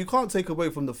from the. You can't take away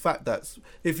from the fact that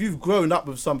if you've grown up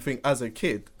with something as a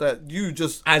kid, that you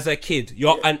just as a kid,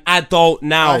 you're an adult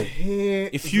now. I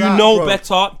hear if you know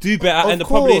better, do better. And the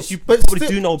problem is you probably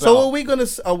do know better.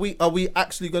 So are we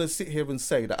actually gonna sit here and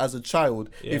say that as a child,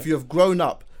 if you have grown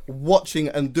up watching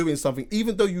and doing something,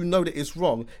 even though you know that it's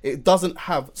wrong, it doesn't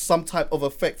have some type of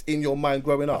effect in your mind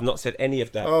growing up? I've not said any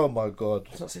of that. Oh my god,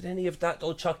 I've not said any of that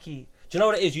though, Chucky. Do you know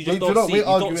what it is? You just don't see. We're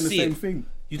arguing the same thing.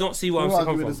 You don't see what we're I'm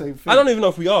arguing saying. The same thing. I don't even know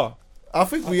if we are. I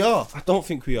think we are. I don't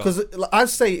think we are. Because I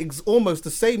say almost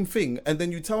the same thing, and then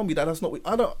you tell me that that's not.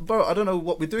 I don't know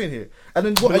what we're doing here. And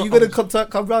then what are you going to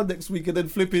come round next week and then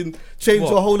flipping change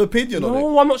your whole opinion on it?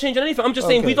 No, I'm not changing anything. I'm just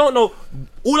saying we don't know.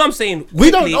 All I'm saying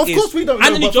we don't. Of course we don't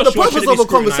know. But for the purpose of a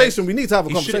conversation, we need to have a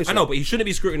conversation. I know, but he shouldn't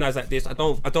be scrutinised like this. I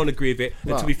don't agree with it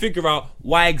until we figure out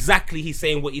why exactly he's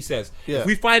saying what he says. Yeah. If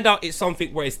we find out it's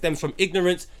something where it stems from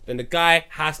ignorance, then the guy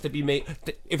has to be made.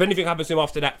 If anything happens to him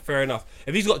after that, fair enough.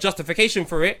 If he's got justification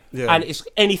for it. Yeah. And it's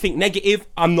anything negative,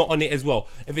 I'm not on it as well.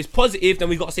 If it's positive, then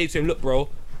we've got to say to him, look, bro,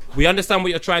 we understand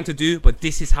what you're trying to do, but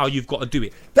this is how you've got to do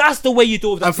it. That's the way you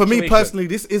do it. And for me personally,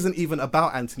 this isn't even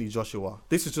about Anthony Joshua.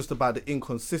 This is just about the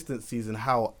inconsistencies and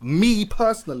how me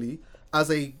personally,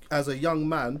 as a young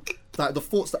man, like the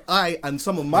thoughts that I and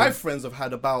some of my friends have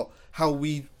had about how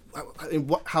we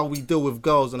deal with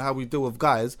girls and how we deal with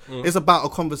guys. It's about a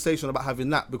conversation about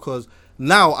having that, because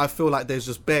now I feel like there's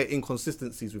just bare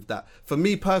inconsistencies with that. For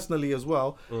me personally as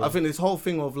well, I think this whole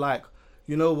thing of like,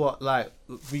 you know what, like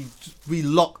we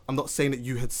lock, I'm not saying that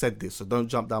you had said this, so don't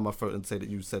jump down my throat and say that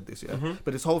you said this,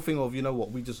 but this whole thing of, you know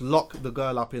what, we just lock the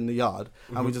girl up in the yard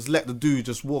and we just let the dude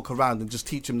just walk around and just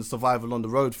teach him the survival on the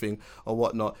road thing or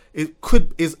whatnot. It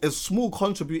is a small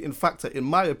contributing factor, in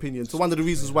my opinion, to one of the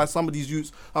reasons why some of these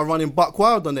youths are running buck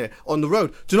wild on the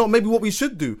road. Do you know maybe what we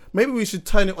should do? Maybe we should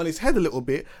turn it on its head a little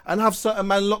bit and have certain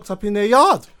men locked up in their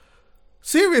yard.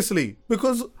 Seriously,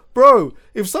 because bro,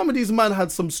 if some of these men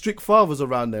had some strict fathers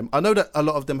around them, I know that a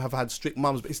lot of them have had strict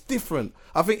mums, but it's different.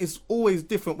 I think it's always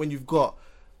different when you've got,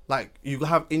 like, you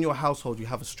have in your household, you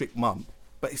have a strict mum,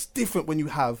 but it's different when you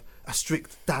have a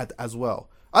strict dad as well.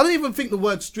 I don't even think the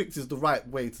word strict is the right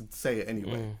way to say it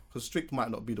anyway, because strict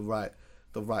might not be the right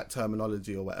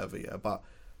terminology or whatever, yeah, but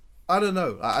I don't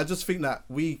know. I just think that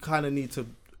we kind of need to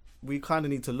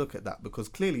look at that, because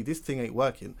clearly this thing ain't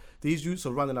working. These youths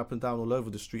are running up and down all over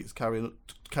the streets carrying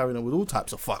on with all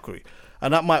types of fuckery,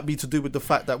 and that might be to do with the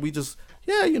fact that we just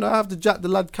have the Jack the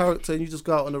Lad character, and you just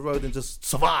go out on the road and just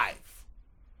survive.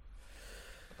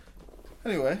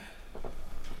 Anyway,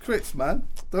 Chris, man,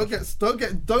 don't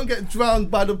get drowned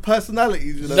by the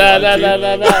personalities. You know,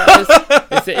 no.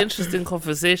 It's an interesting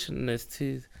conversation, and there's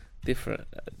two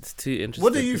interesting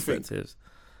What do you perspectives.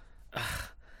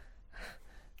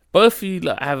 Both of you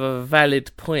have a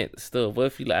valid point still.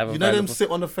 Both of you have a valid them sit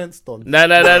on the fence, Don. No.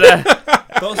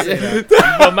 Don't say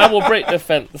that. But man will break the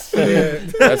fence.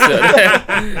 That's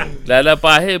it. No, but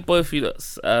I hear both of you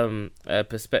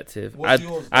perspective. What's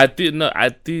yours? I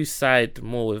do side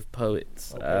more with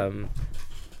poets. Okay.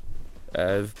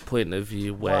 Point of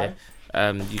view where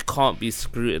You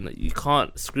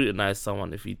can't scrutinize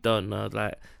someone if you don't know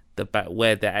like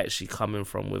where they're actually coming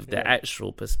from with their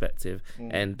actual perspective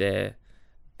and their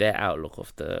outlook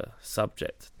of the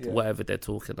subject, whatever they're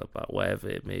talking about, whatever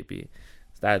it may be.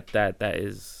 That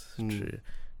is true.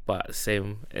 But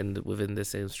within the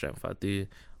same strength, I do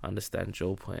understand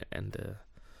your point and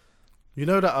you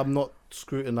know that I'm not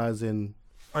scrutinizing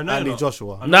Anthony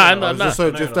Joshua. No. So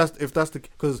if that's the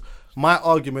because my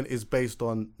argument is based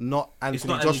on not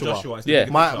Anthony Joshua. It's the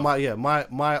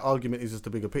my argument is just the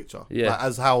bigger picture. Yeah. Like,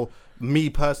 as how me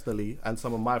personally and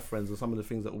some of my friends and some of the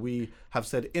things that we have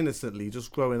said innocently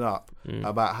just growing up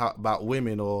about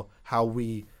women or how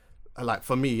we like.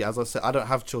 For me, as I said, I don't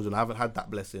have children. I haven't had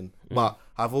that blessing, but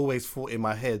I've always thought in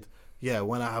my head,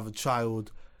 when I have a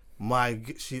child,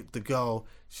 the girl,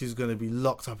 she's gonna be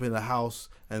locked up in a house,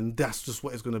 and that's just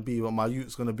what it's gonna be. But my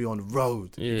youth's gonna be on the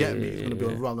road. You get me? He's gonna be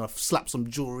on the road. I'm gonna slap some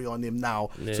jewelry on him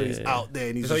now, so he's out there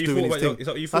and he's just doing his thing. Is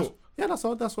that what you thought? That's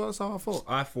how I thought.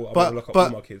 I thought I'm gonna lock up all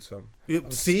my kids, fam.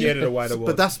 Scared of the wider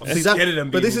world.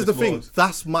 But this is the thing.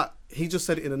 That's my. He just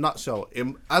said it in a nutshell.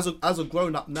 As a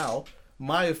grown up now,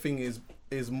 my thing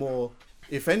is more.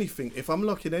 If anything, if I'm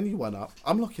locking anyone up,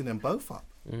 I'm locking them both up.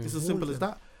 It's as simple as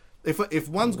that. If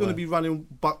one's going to be running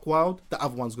buck wild, the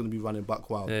other one's going to be running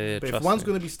buck wild. But if one's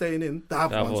going to be staying in, the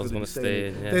other one's going to be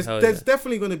staying in. There's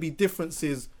definitely going to be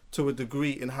differences to a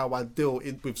degree in how I deal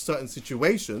with certain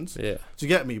situations. Yeah. Do you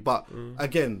get me? But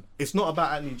again, it's not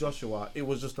about Anthony Joshua. It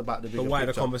was just about the wider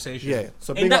picture. Conversation. Yeah.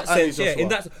 So in that sense,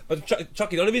 but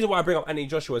Chucky, the only reason why I bring up Anthony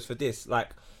Joshua is for this. Like,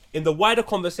 in the wider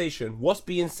conversation, what's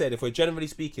being said, if we're generally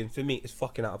speaking, for me, is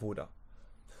fucking out of order.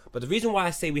 But the reason why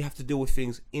I say we have to deal with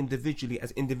things individually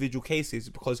as individual cases is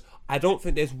because I don't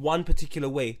think there's one particular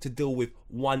way to deal with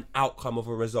one outcome of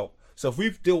a result. So if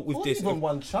we've dealt with this, even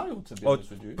one child, to be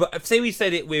honest with you. But say we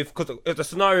said it with, because the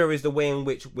scenario is the way in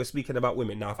which we're speaking about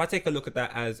women. Now, if I take a look at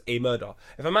that as a murder,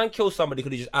 if a man kills somebody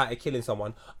because he's just out here killing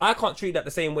someone, I can't treat that the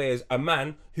same way as a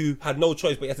man who had no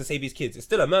choice but he has to save his kids. It's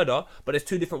still a murder, but there's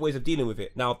two different ways of dealing with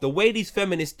it. Now, the way these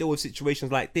feminists deal with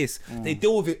situations like this, they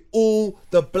deal with it all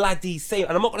the bloody same.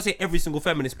 And I'm not going to say every single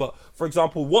feminist, but for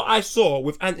example, what I saw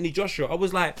with Anthony Joshua, I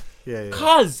was like,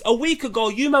 cuz a week ago,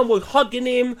 you man were hugging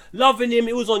him, loving him,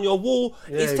 it was on your wall.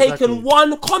 It's taken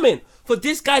one comment for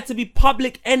this guy to be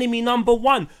public enemy number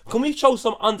one. Can we show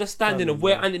some understanding of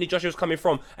where Anthony Joshua's coming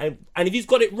from? And if he's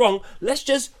got it wrong, let's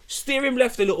just steer him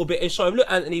left a little bit and show him, look,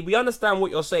 Anthony, we understand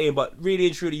what you're saying, but really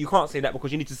and truly, you can't say that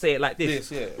because you need to say it like this.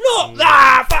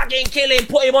 Fucking kill him,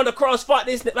 put him on the cross, fight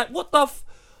this. Like,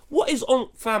 what is on,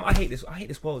 fam? I hate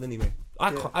this world anyway.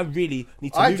 I really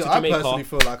need to move to Jamaica. I personally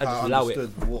feel like I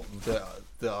understood what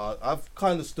I've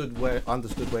kind of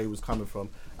understood where he was coming from.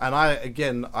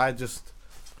 And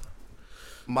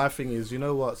my thing is, you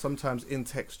know what? Sometimes in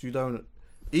text, you don't,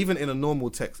 even in a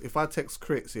normal text, if I text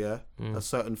Crits, a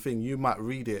certain thing, you might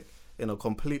read it in a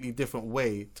completely different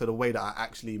way to the way that I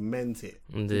actually meant it.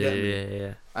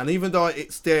 Yeah. And even though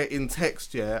it's there in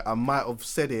text, I might have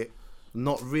said it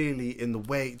not really in the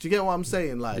way. Do you get what I'm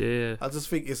saying? Like, I just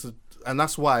think and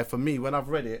that's why for me, when I've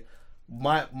read it,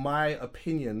 my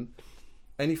opinion,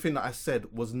 anything that I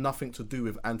said was nothing to do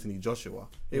with Anthony Joshua.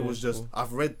 It was just,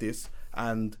 I've read this,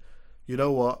 and you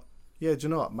know what? Yeah, do you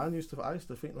know what? I used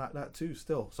to think like that too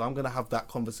still. So I'm going to have that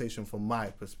conversation from my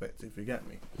perspective, you get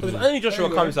me? Because if Anthony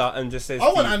Joshua comes out and just says...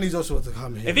 I want Anthony Joshua to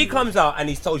come here. If he comes out and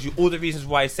he's told you all the reasons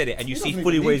why he said it, and you see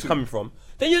fully where he's coming from,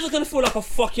 then you're just going to feel like a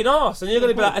fucking ass. And you're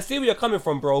going to be like, I see where you're coming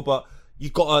from, bro, but you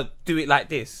got to do it like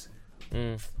this.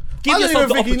 I don't even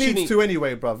think he needs to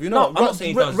anyway, bruv. You know, I'm not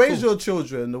saying he does, raise your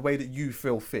children the way that you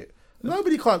feel fit.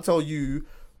 Nobody can't tell you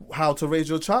how to raise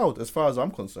your child, as far as I'm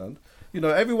concerned. You know,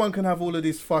 everyone can have all of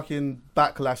this fucking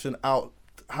backlash and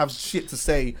have shit to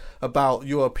say about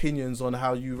your opinions on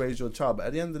how you raise your child. But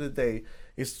at the end of the day,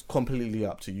 it's completely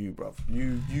up to you, bruv.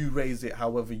 You raise it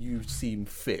however you seem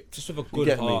fit. Just with a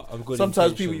good heart, of good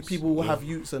Sometimes people will have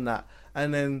youths and that,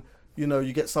 and then, you know,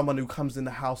 you get someone who comes in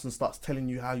the house and starts telling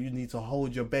you how you need to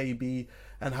hold your baby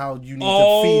and how you need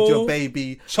to feed your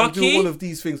baby and do all of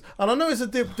these things. And I know it's a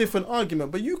different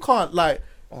argument, but you can't like...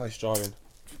 Oh, it's jarring.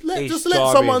 Let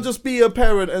someone just be a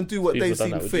parent and do what they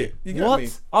seem fit. You get me?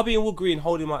 I'll be in Wood Green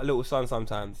holding my little son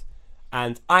sometimes,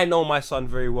 and I know my son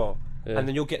very well. Yeah. And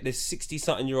then you'll get this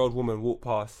 60-something-year-old woman walk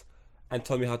past and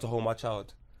tell me how to hold my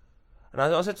child. And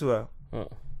I said to her, "You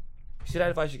see that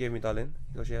advice you gave me, darling?"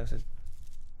 He goes, "Yeah." I said,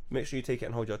 "Make sure you take it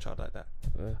and hold your child like that."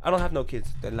 I don't have no kids.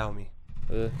 They allow me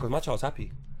because my child's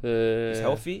happy. He's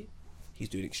healthy. He's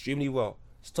doing extremely well.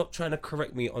 stop trying to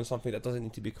correct me on something that doesn't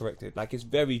need to be corrected. Like, it's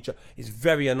very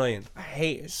annoying. I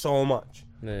hate it so much.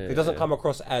 It doesn't come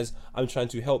across as I'm trying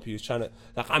to help you. It's trying to,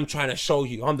 like, I'm trying to show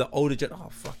you. I'm the older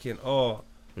fuck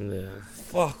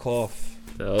off.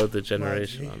 The older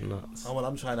generation are nuts. Oh, well,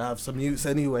 I'm trying to have some use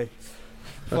anyway.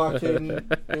 Fucking,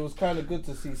 it was kind of good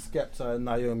to see Skepta and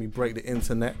Naomi break the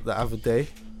internet the other day.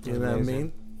 You know what I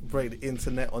mean? Break the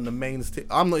internet on the main stick.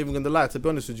 I'm not even going to lie, to be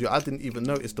honest with you, I didn't even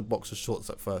notice the boxer shorts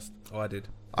at first. Oh, I did.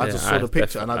 I just saw the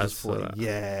picture and I just thought,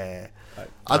 I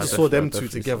just saw them two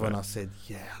together and I said,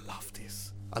 yeah, I love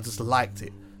this. I just liked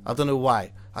it. I don't know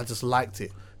why. I just liked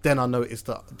it. Then I noticed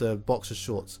the boxer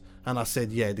shorts and I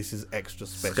said, yeah, this is extra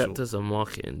special. Skepta's a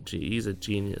marketing G. He's a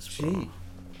genius, bro.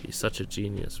 He's such a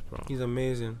genius, bro. He's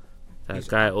amazing. That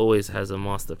guy always has a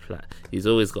master plan. He's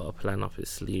always got a plan up his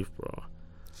sleeve, bro.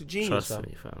 He's a genius. Trust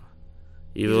me, fam.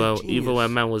 Even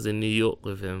when man was in New York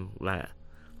with him, like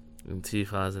in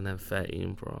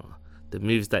 2013, bro, the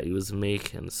moves that he was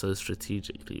making so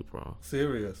strategically, bro.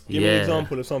 Serious. Give me an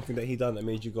example of something that he done that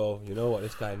made you go, you know what,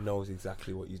 this guy knows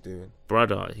exactly what he's doing.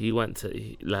 Brother, he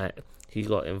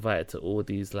got invited to all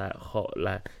these like hot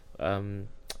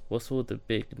what's all the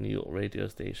big New York radio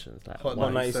stations like Hot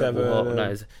 97.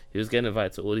 He was getting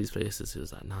invited to all these places. He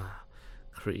was like, nah,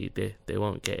 Critty, they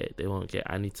won't get it. They won't get it.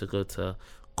 I need to go to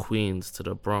Queens, to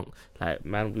the Bronx. Like,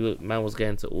 man was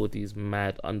getting to all these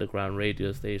mad underground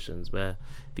radio stations where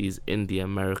these indie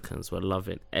Americans were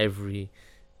loving every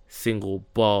single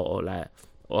bar or like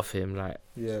off him. Like,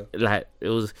 yeah, like it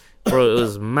was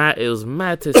mad. It was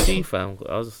mad to see, fam.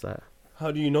 I was just like, how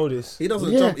do you know this? He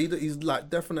doesn't jump. He's like,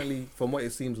 definitely, from what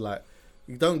it seems like,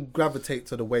 you don't gravitate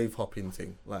to the wave hopping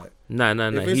thing. Like, no.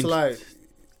 If it's like,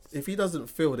 if he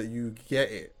doesn't feel that you get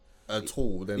it at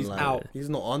all, then he's like out. He's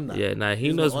not on that. Yeah,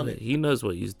 he knows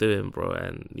what he's doing, bro,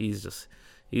 and he's just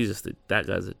that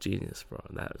guy's a genius, bro.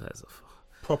 That guy's a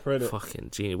proper fucking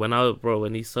genius.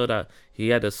 When he sold out, he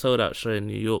had a sold out show in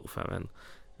New York, fam,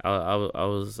 and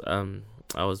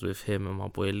I was with him and my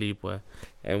boy Lee boy,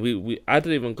 and I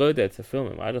didn't even go there to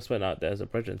film him. I just went out there as a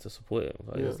brethren to support him.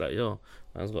 He was like, yo,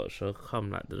 man's got a show,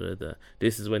 come, like,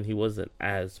 This is when he wasn't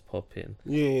as popping.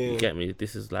 You get me?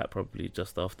 This is like probably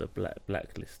just after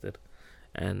Blacklisted,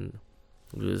 and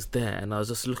we was there, and I was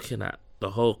just looking at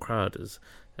the whole crowd as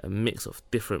a mix of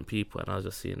different people, and I was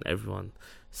just seeing everyone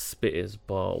spit his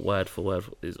bar word for word,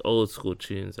 his old school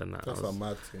tunes, and that. That's a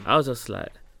mad thing. I was just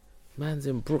like, man's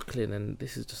in Brooklyn and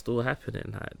this is just all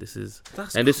happening. Like, this was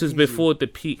before the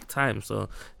peak time. So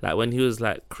like when he was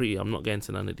like, Cree, I'm not getting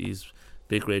to none of these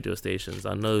big radio stations.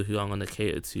 I know who I'm gonna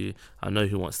cater to. I know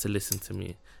who wants to listen to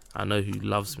me. I know who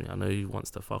loves me. I know who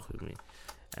wants to fuck with me.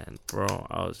 And bro,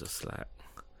 I was just like,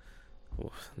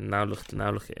 now look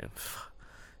at him.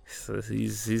 So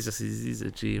he's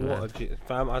a G, man. What a G,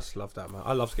 fam! I just love that, man.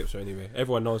 I love Skepta anyway.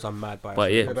 Everyone knows I'm mad biased.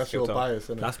 But yeah, that's Skepta. your bias,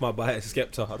 isn't it? That's my bias,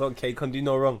 Skepta. I don't care. He can do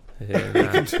no wrong. Yeah, he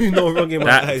can do no wrong in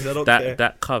my eyes. I don't care.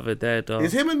 That cover there, dog.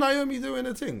 Is him and Naomi doing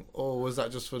a thing, or was that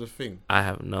just for the thing? I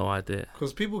have no idea.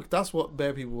 Because that's what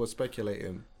bare people were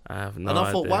speculating. I have no idea. And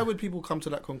I thought, why would people come to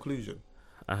that conclusion?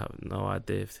 I have no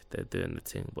idea if they're doing the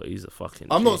thing, but he's a fucking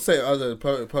I'm not saying other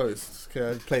poets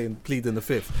pleading the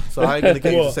fifth, so I ain't gonna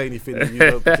get you to say anything that you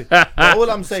don't. But all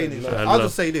I'm saying is, I'll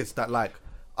just say this: that like,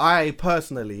 I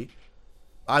personally,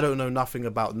 I don't know nothing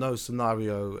about no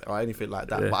scenario or anything like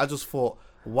that, but I just thought,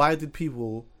 why did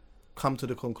people come to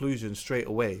the conclusion straight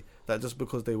away that just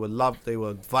because they were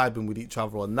vibing with each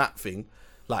other on that thing,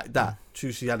 like that,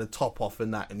 Chushi had a top off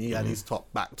and that, and he had his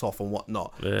top backed off and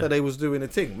whatnot, that they was doing a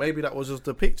thing. Maybe that was just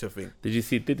a picture thing. Did you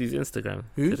see Diddy's Instagram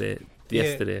today?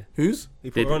 Yesterday. Whose? He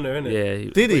put her on there, innit?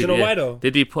 Yeah. Did he? Do you know why though?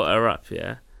 Did he put her up?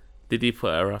 Yeah. Did he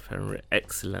put her up and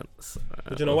excellence?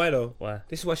 Do you know why though? Why?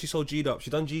 This is why she's so G'd up. She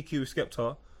done GQ with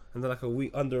Skepta, and then like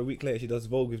under a week later she does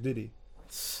Vogue with Diddy.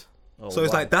 So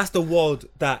it's like, that's the world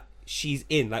that she's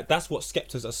in. Like, that's what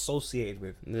Skepta's associated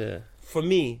with. Yeah. For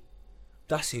me,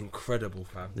 that's incredible,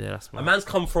 fam. Yeah, that's mad. A man's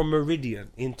come from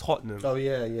Meridian in Tottenham. Oh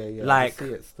yeah. Like, I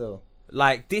see it still.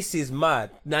 Like, this is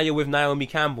mad. Now you're with Naomi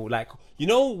Campbell. Like, you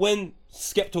know when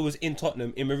Skepta was in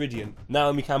Tottenham in Meridian,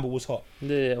 Naomi Campbell was hot.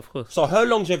 Yeah, of course. So her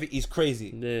longevity is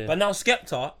crazy. Yeah. But now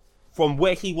Skepta, from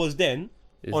where he was then,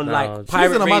 Is on now like just- She was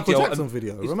pirate in a radio, Michael Jackson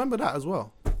video. Remember that as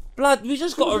well. blood, we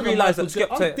just got to realise that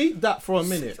I'll Skepta. deep that for a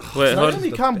minute. Wait, hold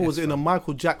Naomi on. Campbell was in a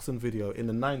Michael Jackson video in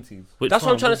the 90s. That's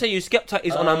what I'm trying to say. You Skepta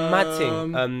is on a mad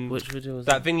thing. Which video was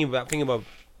that thingy about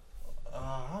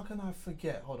How can I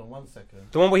forget? Hold on 1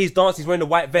 second. the one where he's dancing, he's wearing the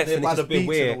white vest, and By it's the just a bit beach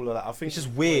weird. and all of that. I think It's just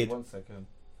weird. 1 second.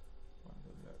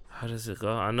 How does it go?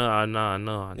 I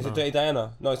know. Is it Dirty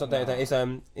Diana? No, it's not Dirty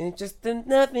Diana. It's just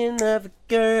nothing of a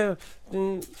girl.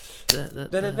 Has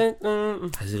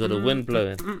he got the wind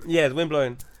blowing? Yeah, the wind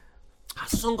blowing.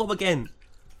 How's the song go again?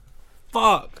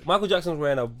 Fuck. Michael Jackson's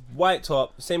wearing a white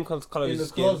top, same colour as his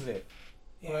skin. Closet.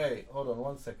 Wait, hold on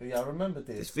 1 second. Yeah, I remember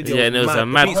this. Video Yeah, and it was a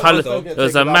mad The colour. beat's It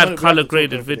was a mad colour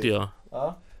graded video.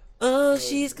 Huh? Oh,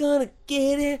 she's gonna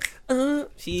get it.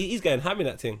 He's getting ham in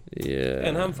that thing. Yeah.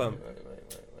 Getting ham, fam.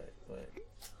 Wait.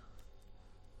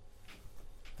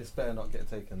 This better not get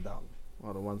taken down.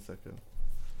 Hold on 1 second.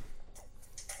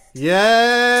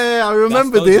 Yeah, I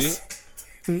remember this.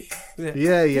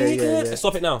 Yeah.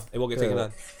 Stop it now. It won't get taken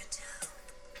down.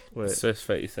 Wait. So it's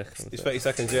 30 seconds. It's 30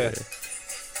 seconds, yeah.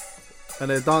 And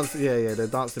they're dancing. Yeah, they're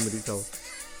dancing with each other.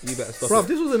 You better stop Bro, it.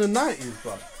 this was in the 90s,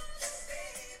 bro.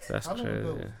 That's How long ago crazy.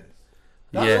 was this?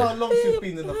 That's how Yeah. long she's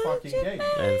been in the fucking game.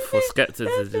 And for Skepta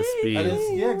to just be. And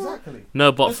it's, yeah, exactly.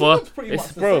 No, but And she for looks pretty it's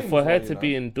much the bro same for as her well, to you know.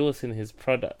 be endorsing his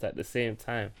product at the same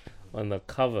time on the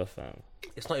cover, fam.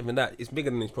 It's not even that. It's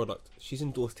bigger than his product. She's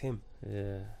endorsed him.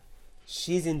 Yeah.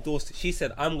 She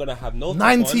said, I'm going to have no...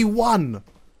 91.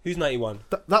 Who's 91?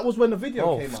 That was when the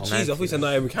video came out. Jeez, I thought you said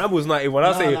Naomi Campbell's 91.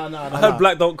 I say, No, I heard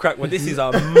Black Don't Crack, but this is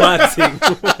a mad thing.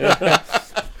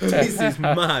 This is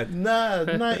mad. Nah,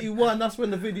 91. That's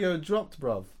when the video dropped,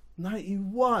 bruv.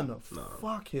 91.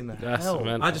 Fucking That's hell.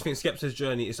 mental. I just think Skepta's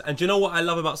journey is... And do you know what I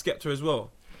love about Skepta as well?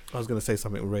 I was going to say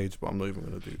something rage, but I'm not even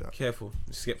going to do that. Careful.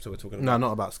 It's Skepta we're talking about. No,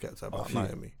 not about Skepta, about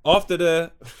Naomi. After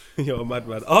the... You're a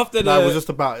madman. After the... No, it was just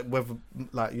about whether,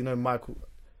 like, you know, Michael...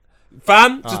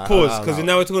 Fam, just Alright, pause, because alright.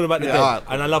 now we're talking about the Yeah, dead. alright,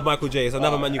 And I love Michael J. It's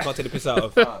another man you can't take the piss out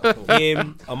of. Cool.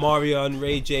 Him, Amarion,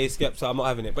 Ray J, Skepta, I'm not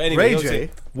having it. But anyway, Ray you know what I'm J? saying?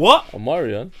 What?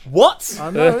 Omarion. What?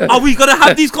 I know. Are we gonna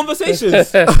have these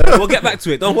conversations? We'll get back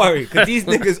to it. Don't worry, because these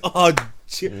niggas are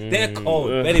they're cold.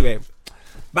 But anyway,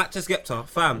 back to Skepta,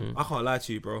 fam. I can't lie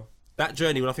to you, bro. That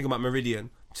journey when I think about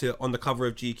Meridian to on the cover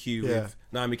of GQ with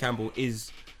Naomi Campbell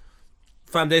is,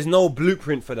 fam. There's no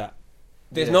blueprint for that.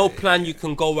 There's no plan you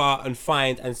can go out and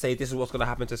find and say this is what's gonna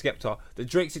happen to Skepta. The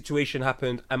Drake situation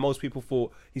happened, and most people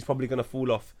thought he's probably gonna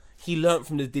fall off. He learnt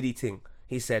from the Diddy thing.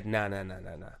 He said, nah. And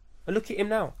look at him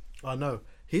now. I know.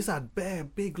 He's had bare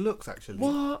big looks, actually.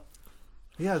 What?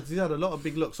 He had a lot of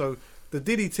big looks. So the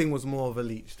Diddy thing was more of a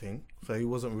Leech thing. So he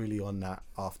wasn't really on that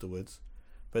afterwards.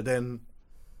 But then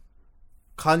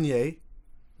Kanye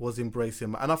was embracing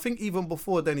him. And I think even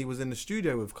before then he was in the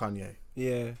studio with Kanye.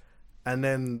 Yeah. And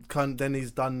then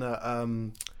he's done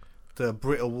the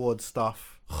Brit Award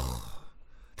stuff.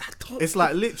 It's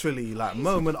like literally like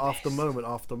moment after moment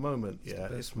after moment. Yeah,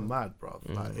 it's mad, bro.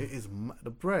 Like it is. The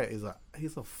Brit is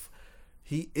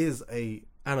he is a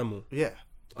Animal. yeah.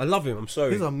 I love him. I'm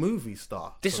sorry. He's a movie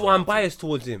star. This is why I'm biased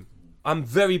towards him. I'm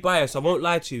very biased. I won't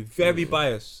lie to you. Very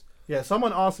biased. Yeah,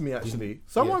 someone asked me actually.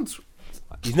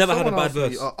 He's never had a bad asked me,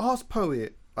 verse. ask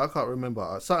Poet. I can't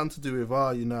remember. Something to do with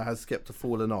has Skepta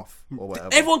fallen off or whatever.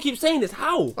 Everyone keeps saying this.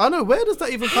 How? I know. Where does that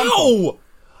even come from?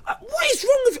 How? What is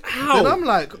wrong with how? Then I'm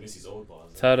like,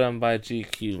 Tell them by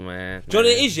GQ, man. Do you know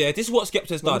what it is, yeah? This is what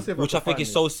Skepta's Let me done, see if I which can I think find is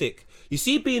it. so sick. You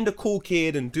see, being the cool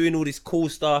kid and doing all this cool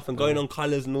stuff and going on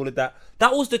colours and all of that,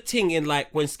 that was the thing in like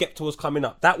when Skepta was coming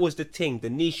up. That was the thing, the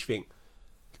niche thing.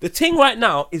 The thing right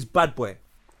now is bad boy.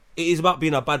 It is about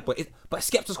being a bad boy. But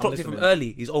Skepta's clocked it from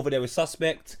early. He's over there with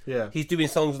Suspect. Yeah. He's doing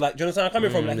songs like, do you understand where I'm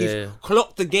coming from? Like yeah. he's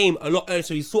clocked the game a lot earlier,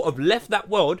 so he's sort of left that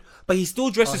world, but he still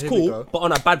dresses here we cool, go. but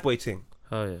on a bad boy thing.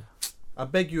 Oh yeah. I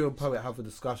beg you and Poet have a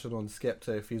discussion on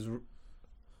Skepta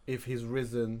if he's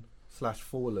risen /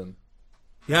 fallen,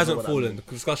 He hasn't what that fallen. means.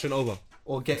 The discussion over.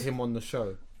 or get him on the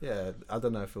show. Yeah, I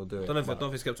don't know if he'll do it. I don't know if but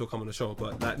Skepta will come on the show,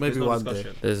 but like, Maybe there's no one day.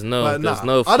 discussion. There's no. But There's nah,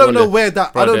 no. I don't know falling. where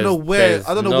that. Bro, I don't know there's- where. there's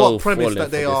I don't know no what premise falling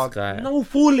that they for are. this guy. No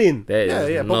falling. There Yeah, is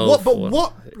yeah, no but falling.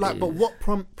 what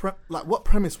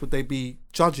premise would they be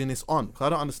judging this on? 'Cause I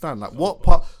don't understand. Like what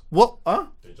part? What? Huh?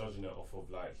 They're judging it off of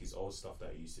like his old stuff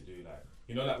that he used to do, like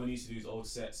you know, like when he used to do his old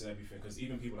sets and everything. Because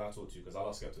even people I talk to, because I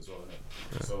love Skepta as well,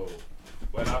 innit? So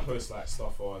when I post like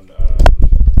stuff on,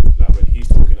 like when he's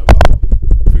talking about,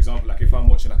 for example, like if I'm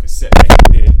watching like a set that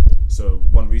he did. So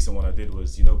one recent one I did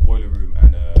was Boiler Room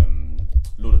and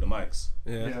Lord of the Mics.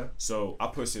 Yeah. So I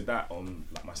posted that on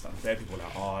like my stuff. There people were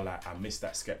like, like I missed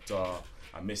that Skepta.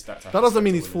 I missed that. That doesn't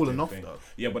mean he's fallen off though.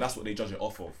 Yeah, but that's what they judge it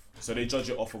off of. So they judge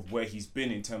it off of where he's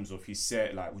been in terms of his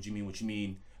set, like what you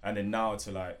mean, and then now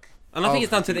to like. And I think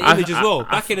it's down to the I- image as well.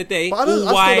 I- Back in the day, But I all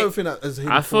still white. don't think that as him.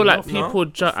 I feel falling like off, people.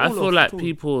 no? I Fall feel off like at all.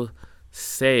 people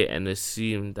say and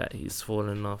assume that he's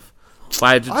fallen off.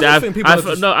 But just think people are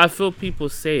just- no, I feel people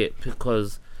say it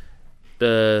because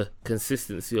the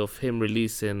consistency of him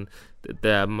releasing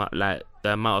the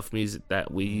amount of music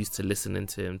that we used to listening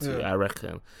to him to. I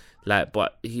reckon, like,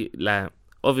 but he like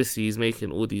obviously he's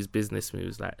making all these business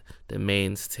moves, like the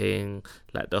mains thing,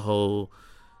 like the whole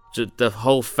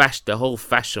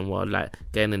fashion world, like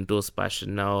getting endorsed by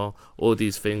Chanel, all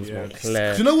these things.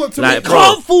 Montclair. Do you know what to like, me?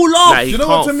 Can't fall off. Like, Do you know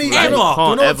what to me? Like, Do you know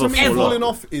what ever to me fall falling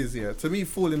off. off is? Yeah, to me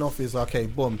falling off is okay.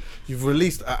 Boom, you've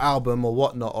released an album or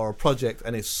whatnot or a project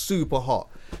and it's super hot.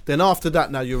 Then after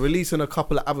that, now you're releasing a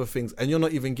couple of other things and you're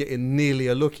not even getting nearly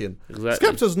a look in. Exactly.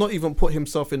 Skepta's not even put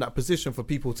himself in that position for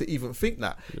people to even think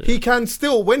that. He can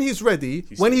still, when he's ready,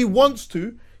 when he wants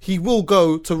to, he will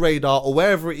go to Radar or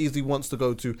wherever it is he wants to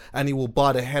go to, and he will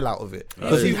bar the hell out of it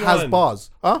because he has bars.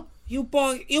 Huh? He'll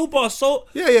bar so.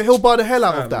 Yeah, he'll bar the hell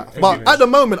out of that. But at the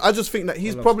moment, I just think that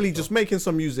he's probably just making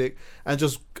some music and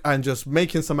just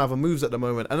making some other moves at the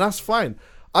moment, and that's fine.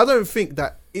 I don't think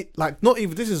that it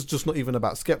this is just not even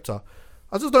about Skepta.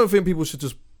 I just don't think people should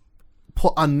just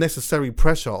put unnecessary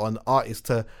pressure on artists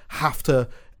to have to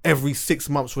every 6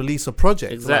 months release a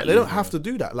project. Exactly. Like, they don't have to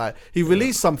do that. Like, he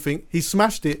released something, he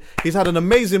smashed it, he's had an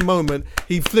amazing moment,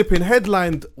 he flipping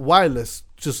headlined Wireless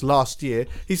just last year.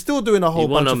 He's still doing a whole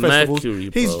bunch of festivals. Mercury,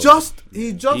 he bro. just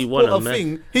He put a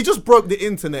thing. He just broke the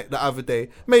internet the other day.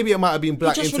 Maybe it might have been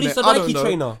Black just Internet. released a I don't Nike know.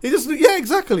 trainer. He just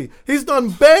exactly. He's done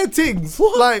bare things.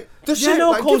 Like The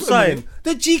Chanel give him co-sign, it.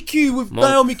 the GQ with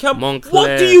Naomi Campbell. Montclair.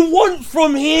 What do you want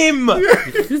from him?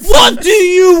 What do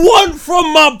you want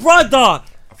from my brother?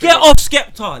 Get off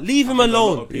Skepta. Leave him A lot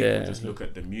alone. of people just look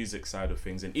at the music side of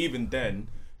things, and even then,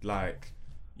 like,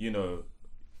 you know,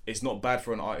 it's not bad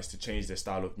for an artist to change their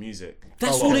style of music.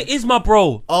 That's all it is, my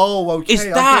bro. Oh, okay. It's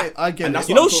that. I get And it. that's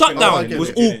You what know, I'm talking about. Shutdown I was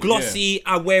get all it. glossy,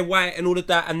 I wear white and all of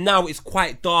that, and now it's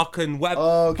quite dark and whatever.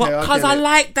 Okay, but I because get I it.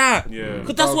 like that. Yeah.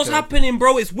 Because that's what's Okay. happening,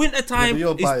 bro. It's winter time,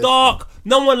 you're it's biased. dark,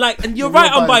 no one like, and you're You're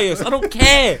right, I'm biased. biased. I don't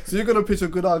care. So you're gonna pitch a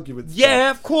good argument. Yeah,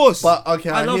 of course. But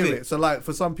okay, I love hear it. So like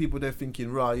for some people they're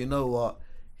thinking, right, you know what?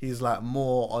 He's like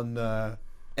more on the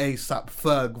ASAP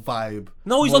Ferg vibe.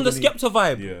 No, he's more on the than Skepta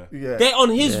vibe. Yeah. They're on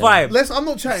his vibe. I'm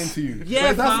not chatting to you.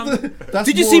 Yeah, Like, that's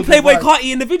Did you more see the Playboy vibe.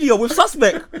 Carti in the video with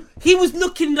Suspect? He was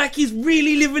looking like he's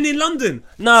really living in London.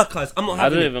 Nah, cuz, I'm not I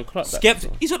having don't it. even clock that.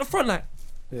 Skepta, he's at the front like,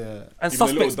 Yeah. and Even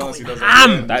the little Suspect's dance he going does at the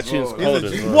ham. end That as tune's well. cold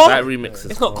Is as it well. What? That remix is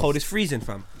It's not cold, it's freezing,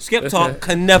 fam. Skepta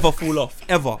can never fall off,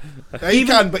 ever. He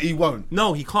can, but he won't.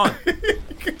 No, he can't.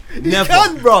 He Never.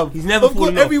 can, bro. He's never Of course,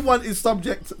 fallen off. everyone is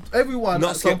subject. Everyone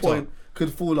Not at some Skepta. point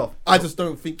could fall off. I just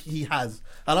don't think he has,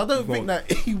 and I don't think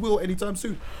that he will anytime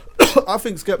soon. I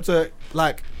think Skepta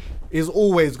is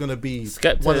always gonna be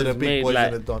Skepta one of the has big made, boys like,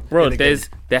 in the Don. bro, in the game.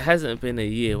 there hasn't been a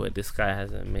year where this guy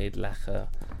hasn't made like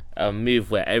a move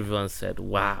where everyone said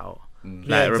wow. Like,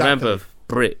 Yeah, remember exactly.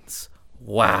 Brits,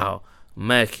 wow,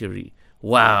 Mercury,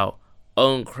 wow,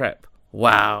 Own Crep,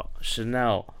 wow,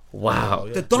 Chanel, wow.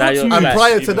 The Now dance you're music. And like-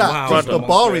 prior to Even that, Wow. just the Brother.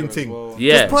 barring As thing. well.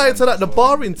 Yeah. Just prior to that, the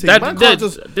barring thing. That- Man that- can't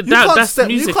just. that- You can't that's step.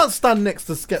 music. You can't stand next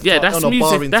to Skepta Yeah, that's on a music.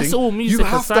 barring That's thing. all music You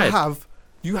have aside. to have.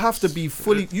 You have to be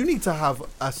fully. You need to have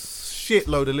a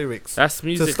shitload of lyrics. That's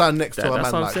music. To stand next to a That's man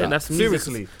what I'm like saying. that. That's music.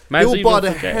 Seriously, Man's he'll bar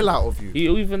even the forget. hell out of you. He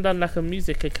even done like a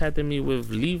music academy with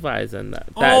Levi's and that.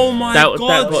 Oh my that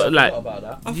God. got, like,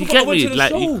 I you forgot get I went me? to the Like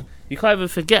show. you can't even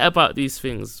forget about these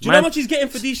things. Do you know how much he's getting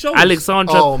for these shows?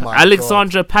 Oh my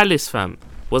Alexandra Palace, fam.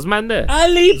 Was man there?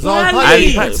 Ali Zayn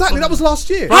Pali. Pali. Exactly, that was last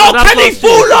year. How That's can he last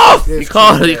fall off? Yeah, He it's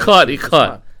can't. true, He yeah, can't. He it's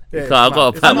can't. mad. He Yeah, can't. I it's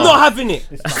got mad. a I'm pat not on. having it.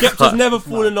 Skepta's never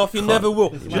fallen off. He never will.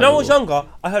 Do you know when I was younger?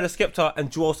 I heard a Skepta and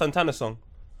Joel Santana song.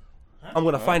 I'm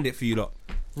gonna find it for you lot.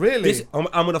 Really? I'm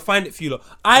gonna find it for you lot.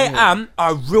 I am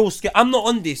a real Skepta. I'm not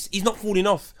on this. He's not falling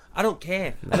off. I don't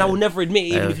care, and I will never admit it,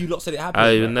 even if you lot said it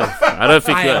happened. I don't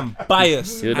think I am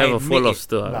biased. you'll I never admit fall off it.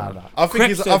 still. I think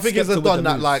he's. I think he's a Skepta with don the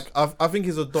that moves. like. I think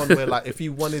he's a don where like if he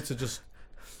wanted to just,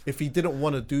 if he didn't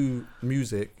want to do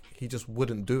music, he just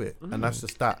wouldn't do it, and that's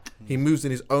just that. He moves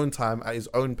in his own time at his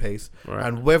own pace, Right.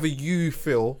 and whether you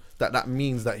feel that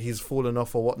means that he's fallen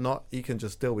off or whatnot, he can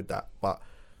just deal with that. But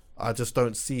I just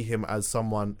don't see him as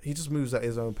someone. He just moves at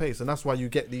his own pace, and that's why you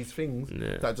get these things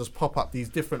that just pop up, these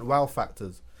different wow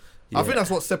factors. I think that's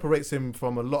what separates him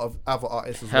from a lot of other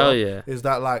artists as Hell well. yeah. Is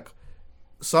that like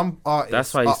some artists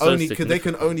That's why he's are so only they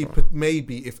can only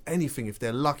maybe, if anything, if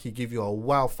they're lucky, give you a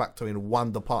wow factor in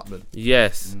one department.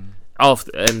 Yes.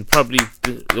 After, and probably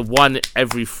the one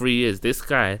every 3 years. This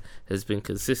guy has been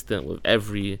consistent with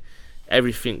everything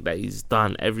that he's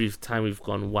done. Every time we've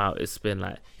gone wow,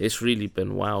 it's really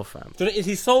been wow, fam. Do you know,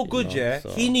 he's so good, know, yeah. so-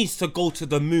 He needs to go to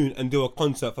the moon and do a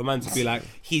concert for man to be like,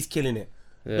 he's killing it.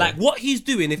 Yeah. Like what he's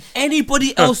doing, if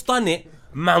anybody else done it,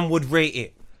 man would rate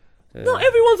it. Not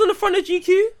everyone's on the front of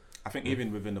GQ. I think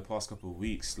even within the past couple of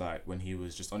weeks, like when he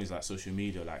was just on his like social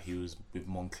media, like he was with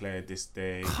Moncler this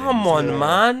day. Come on,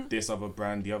 man. This other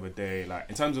brand the other day. Like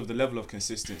in terms of the level of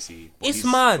consistency, it's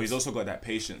mad. But he's also got that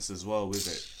patience as well with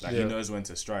it. Like he knows when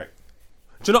to strike.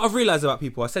 Do you know what I've realised about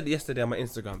people? I said it yesterday on my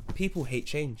Instagram. People hate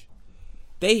change.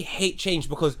 They hate change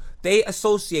because they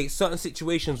associate certain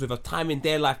situations with a time in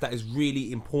their life that is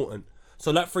really important.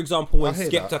 So like, for example, when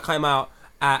Skepta came out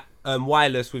at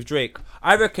Wireless with Drake,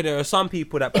 I reckon there are some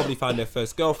people that probably found their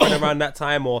first girlfriend around that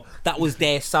time, or that was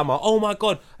their summer. Oh my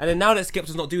God. And then now that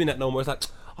Skepta's not doing that no more, it's like,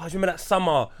 oh, I remember that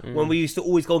summer when we used to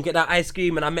always go and get that ice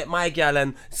cream and I met my gal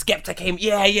and Skepta came.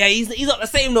 Yeah, he's not the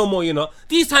same no more, you know.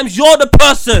 These times you're the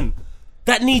person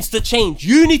that needs to change.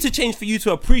 You need to change for you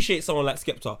to appreciate someone like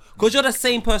Skepta. Because you're the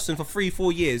same person for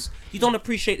 3-4 years. You don't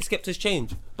appreciate Skepta's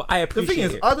change. But I appreciate it. The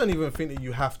thing is, I don't even think that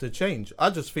you have to change. I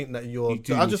just think that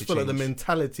I just feel like the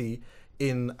mentality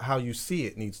in how you see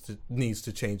it needs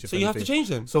to change. So you have to change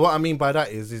them. So what I mean by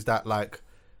that is that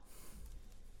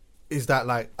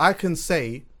I can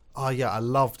say, oh yeah, I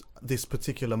loved this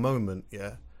particular moment,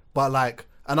 yeah. But like,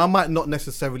 and I might not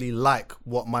necessarily like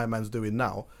what my man's doing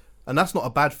now. And that's not a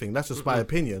bad thing. That's just my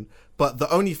opinion. But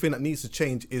the only thing that needs to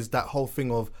change is that whole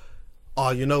thing of,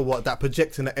 you know what? That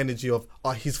projecting the energy of,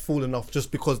 he's falling off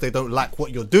just because they don't like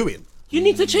what you're doing. You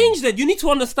need to change that. You need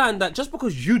to understand that just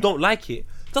because you don't like it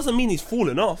doesn't mean he's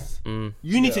falling off.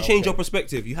 You need to change your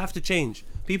perspective. You have to change.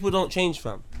 People don't change,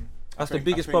 fam. That's the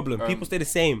biggest problem. People stay the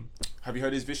same. Have you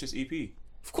heard his Vicious EP?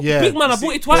 Yeah. Big man, I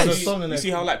bought it twice. You see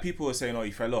how like people are saying,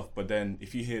 he fell off, but then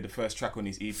if you hear the first track on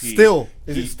his EP,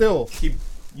 it still?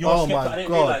 Oh my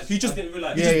God! He just didn't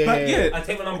realize. Yeah. I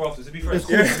take my number off this. To be friends.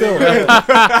 It's cool still.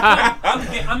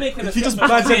 I'm making a. He just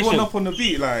bags everyone up on the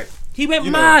beat, like he went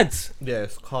mad. Yeah,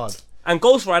 it's hard. And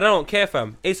Ghost Rider, I don't care,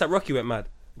 fam. A$AP Rocky went mad.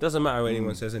 Doesn't matter what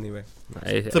anyone says anyway.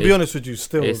 To be honest with you,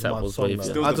 still is my song.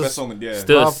 Still the best song, yeah.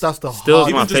 That's the still hardest. my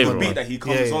Even just favorite the beat that he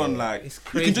comes on, like it's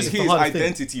crazy. You can just hear his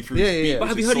identity through his beat. But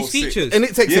have you heard his features? And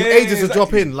it takes him ages to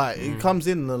drop in. Like he comes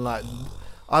in and like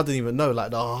I don't even know,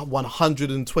 like the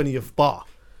 120th bar.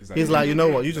 He's like, you know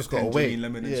what? You just gotta wait. You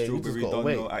just gotta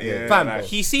wait. Fam,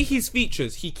 he see his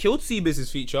features. He killed Seabiz's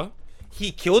feature.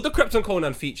 He killed the Krypton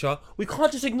Conan feature. We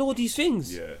can't just ignore these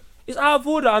things. Yeah. It's out of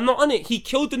order. I'm not on it. He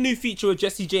killed the new feature with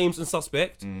Jesse James and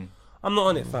Suspect. I'm not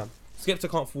on it, fam. Skepta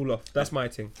can't fall off. That's my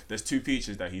thing. There's 2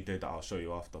 features that he did that I'll show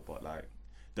you after, but like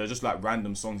they're just like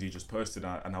random songs he just posted,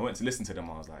 and I went to listen to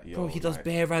them. I was like, yo, bro, he does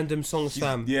bare random songs,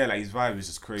 fam. Yeah, like his vibe is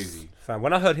just crazy. Fam,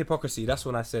 when I heard Hypocrisy, that's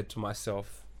when I said to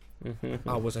myself,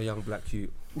 I was a young black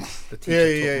youth. The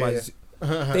teacher took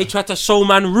my they tried to show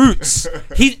man roots.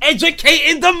 He's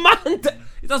educating the man.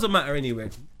 It doesn't matter anyway.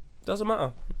 Doesn't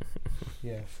matter.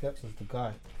 Yeah, Skepta's the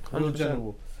guy. Real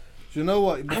general. Do you know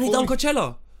what? And he done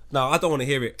Coachella. No, I don't want to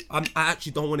hear it. I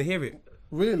actually don't want to hear it.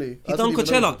 Really? He done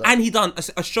Coachella and he done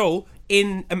a show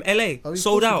in LA,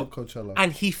 sold out,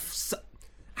 and he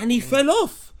fell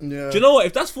off. Yeah. Do you know what?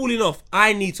 If that's falling off,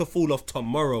 I need to fall off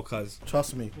tomorrow, cuz.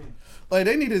 Trust me. Like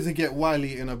they needed to get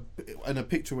Wiley in a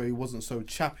picture where he wasn't so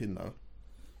chapping though.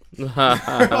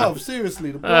 Oh,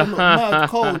 seriously, the boy looked mad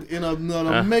cold in an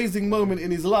amazing moment in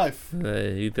his life.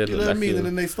 He did. You know what I mean? And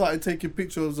then they started taking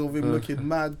pictures of him looking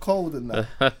mad cold and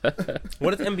that.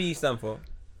 What does MBE stand for?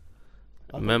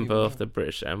 Member of the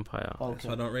British Empire. Okay.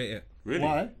 So I don't rate it. Really?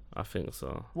 Why? I think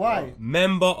so. Why?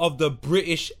 Member of the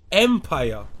British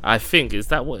Empire. I think, is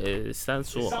that what it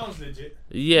stands for? It sounds legit.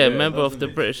 Yeah, member of the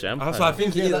British Empire. That's what I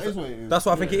think it is. That is what it is. That's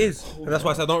what I think it is. And that's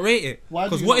why I said I don't rate it. Why do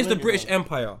Because you what not is the rate it, British though?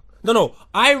 Empire? No,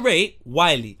 I rate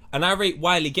Wiley. And I rate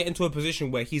Wiley get into a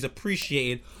position where he's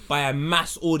appreciated by a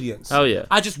mass audience. Oh, yeah.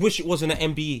 I just wish it wasn't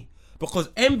an MBE. Because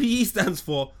MBE stands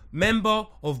for Member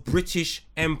of British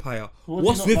Empire.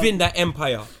 What's within that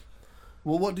empire?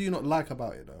 Well, what do you not like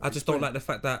about it though? I just don't like the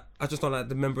fact that I just don't like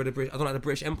the member of the British. I don't like the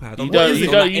British Empire.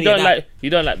 You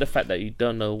don't like the fact that you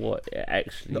don't know what it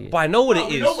actually is. But I know what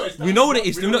it is. We know what it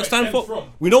is. We know what it stands for.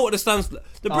 We know what it stands for.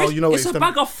 The British. you know what it's it a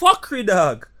bag of fuckery,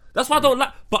 dog. That's why I don't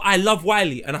like. But I love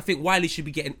Wiley, and I think Wiley should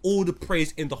be getting all the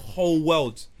praise in the whole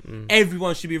world.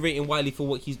 Everyone should be rating Wiley for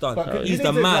what he's done. He's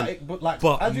the man.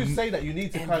 But as you say that, you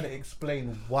need to kind of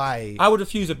explain why. I would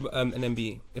refuse an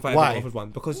MBE if I ever offered one,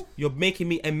 because you're making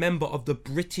me a member of the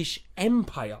British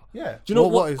Empire. Yeah. Do you know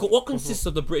what consists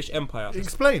of the British Empire?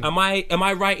 Explain. Am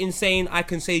I right in saying I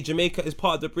can say Jamaica is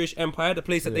part of the British Empire, the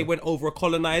place that they went over,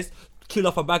 colonized, kill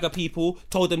off a bag of people,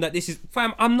 told them that this is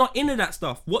fam? I'm not into that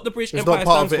stuff. What the British Empire It's not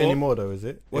part stands of it for anymore, though, is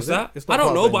it? What's that? I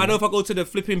don't know, but I know if I go to the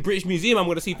flipping British Museum, I'm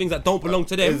going to see things that don't belong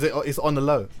to them. Is it? It's on the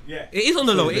low. Yeah. It is on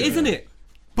the low, isn't it?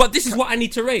 But this is what I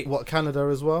need to rate. What, Canada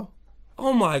as well?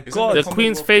 Oh my God. The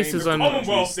Queen's face is on.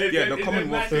 Commonwealth. The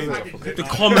Commonwealth. The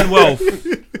Commonwealth.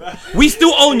 We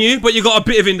still own you, but you got a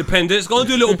bit of independence. Go and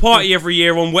do a little party every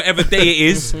year on whatever day it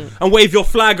is and wave your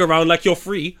flag around like you're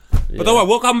free. But don't worry,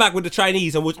 we'll come back with the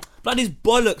Chinese and bloody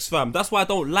bollocks, fam. That's why I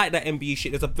don't like that NBA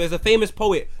shit. There's a famous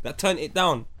poet that turned it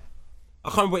down. I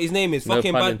can't remember what his name is. No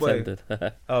Fucking pun bad boy.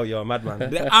 intended. Oh, you're a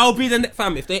madman. I'll be the next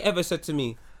fam. If they ever said to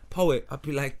me, poet, I'd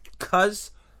be like,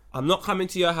 cuz, I'm not coming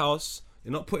to your house.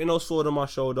 You're not putting no sword on my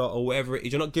shoulder or whatever it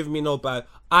is. You're not giving me no bad.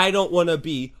 I don't want to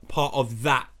be part of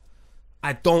that.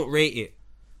 I don't rate it.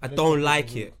 I don't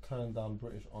like it. Turn down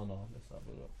British honour. Let's have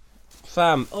a look.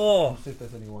 Fam, See if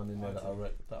there's anyone in there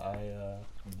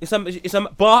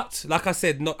but like I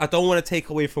said, I don't want to take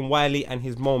away from Wiley and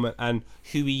his moment and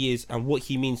who he is and what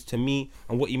he means to me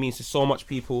and what he means to so much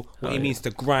people, what he means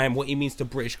to grime, what he means to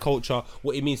British culture,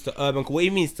 what he means to urban, what he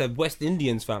means to West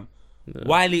Indians, fam. No.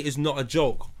 Wiley is not a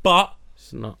joke, but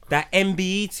It's not. That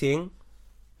MBE thing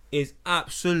is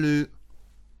absolute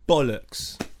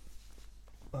bollocks.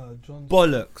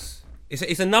 Bollocks.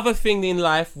 It's another thing in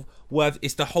life where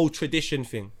it's the whole tradition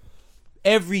thing.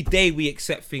 Every day we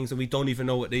accept things and we don't even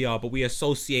know what they are, but we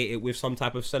associate it with some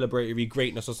type of celebratory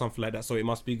greatness or something like that, so it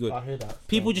must be good. I hear that.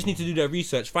 People just need to do their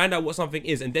research, find out what something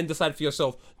is, and then decide for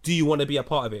yourself, do you want to be a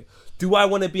part of it? Do I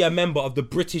want to be a member of the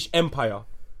British Empire?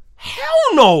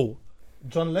 Hell no!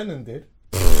 John Lennon did.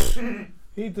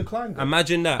 He declined it.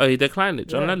 Imagine that. Oh, he declined it.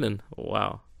 John Lennon.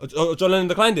 Wow. John Lennon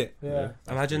declined it? Yeah.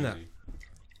 Imagine that.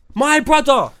 My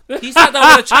brother! He sat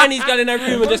down with a Chinese girl in a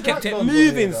room and just kept it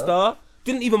moving, star.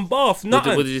 Didn't even bath,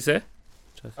 nothing. What did you say?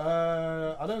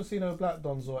 I don't see no black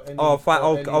dons or any. I'll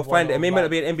find it. It may not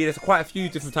be an NBA. There's quite a few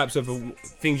different types of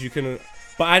things you can.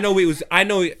 But I know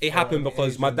it happened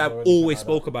because my dad always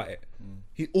spoke about it.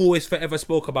 He always forever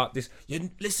spoke about this.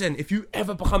 Listen, if you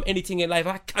ever become anything in life,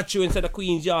 I catch you inside the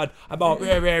Queen's Yard about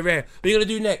rare. What are you gonna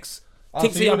do next?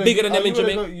 Think so you're bigger than them in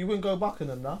Jamaica? You wouldn't go bucking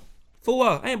them now. For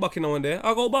what? I ain't bucking no one there.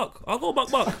 I'll go buck.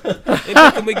 Ain't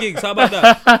bucking with gigs. How about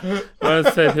that? I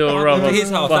said he'll I'll run go to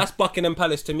his house. That's Buckingham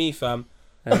Palace to me, fam.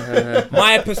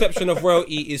 My perception of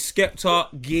royalty is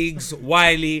Skepta, Giggs,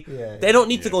 Wiley. They don't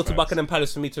need to go to Buckingham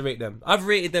Palace for me to rate them. I've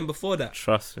rated them before that.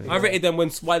 Trust me. I rated them when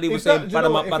Wiley was saying bad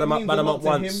them up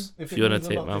once. If you want to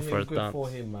take man for a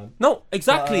dance. No,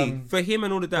 exactly. For him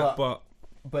and all of that,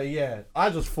 But yeah, I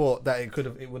just thought that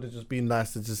it would have just been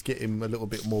nice to just get him a little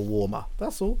bit more warmer.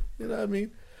 That's all. You know what I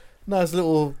mean? Nice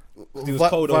little. It was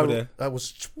cold over there. That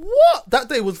was what? That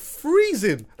day was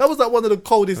freezing. That was like one of the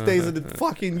coldest days of the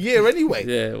fucking year, anyway.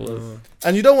 Yeah, it was.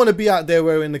 And you don't want to be out there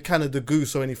wearing the Canada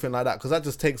Goose or anything like that, because that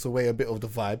just takes away a bit of the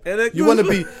vibe. You want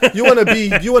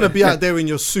to be out there in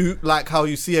your suit, like how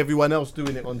you see everyone else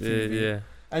doing it on TV. Yeah.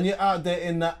 And you're out there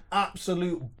in that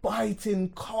absolute biting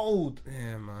cold.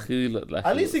 Yeah, man. He looked like.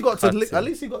 At least he got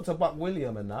to Buck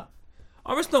William and that.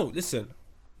 Listen,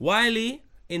 Wiley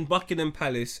in Buckingham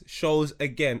Palace shows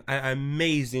again an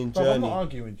amazing journey. I'm not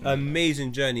arguing with you.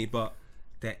 Amazing journey, but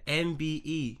the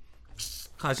MBE.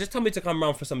 Cause just tell me to come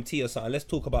round for some tea or something. Let's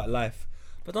talk about life.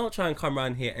 But don't try and come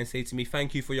round here and say to me,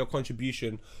 "Thank you for your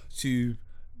contribution to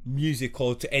music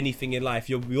or to anything in life.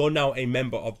 You're now a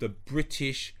member of the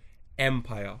British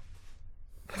Empire."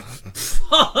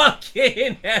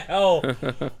 Fucking hell.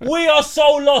 We are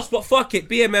so lost, but fuck it.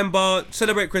 Be a member,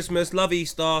 celebrate Christmas, love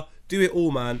Easter, do it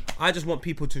all, man. I just want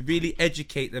people to really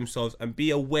educate themselves and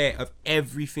be aware of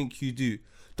everything you do.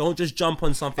 Don't just jump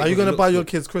on something. Are you going to buy your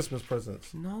kids Christmas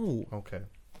presents? No. Okay.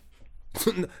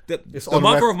 The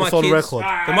mother of my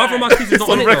kids is not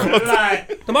on it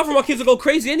though. The mother of my kids will go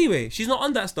crazy anyway. She's not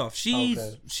on that stuff. She's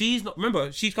not. Remember,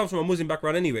 she comes from a Muslim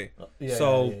background anyway. I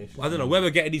don't know where we're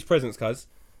getting these presents, cuz.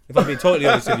 If I'm being totally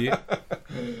honest with you,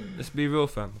 let's be real,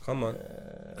 fam. Come on.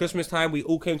 Christmas time, we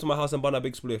all came to my house and bun a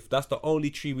big spliff. That's the only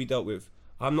tree we dealt with.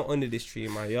 I'm not under this tree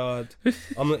in my yard.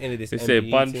 I'm not into this. They say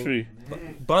bun tree.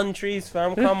 Bun trees,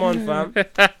 fam. Come on, fam.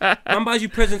 Man buys you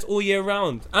presents all year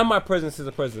round. And my presents is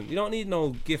a present. You don't need no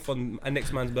gift on a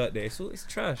next man's birthday. So it's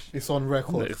trash. It's on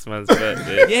record. Next man's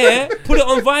birthday. Yeah, put it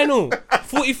on vinyl.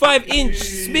 45-inch.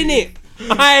 Spin it.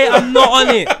 I'm not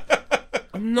on it.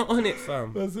 I'm not on it,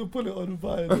 fam. Let's put it on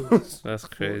vinyl. That's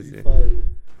crazy.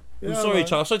 I'm sorry,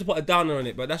 Charles. Sorry to put a downer on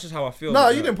it, but that's just how I feel. No,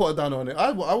 you didn't put a downer on it.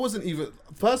 I wasn't even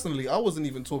personally. I wasn't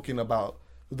even talking about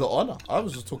the honor. I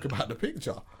was just talking about the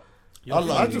picture.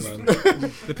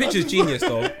 The picture's genius,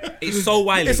 though. It's so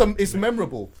Wiley. It's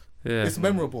memorable. Yeah. It's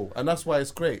memorable, and that's why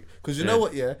it's great. Because you know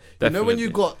what, yeah? You know when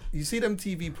you see them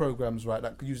TV programs, right,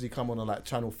 that usually come on like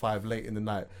Channel 5 late in the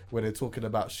night, where they're talking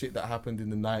about shit that happened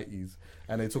in the 90s,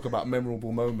 and they talk about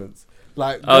memorable moments.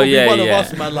 Like, one of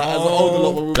us, man, like, as an older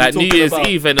lot, we'll like be New Year's about,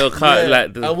 Eve, and they'll cut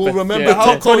like the and we'll remember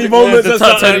how cold it moments was. the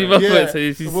top 20 moments.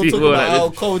 And we'll talk about how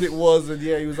cold it was, and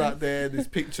he was out there in this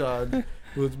picture, and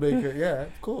we'll make it. Yeah,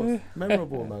 of course,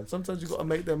 memorable, man. Sometimes you got to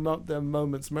make them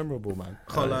moments memorable, man.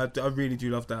 I really do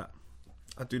love that.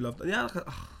 I do love that. Yeah,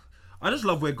 I just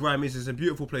love where grime is. It's a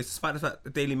beautiful place, despite the fact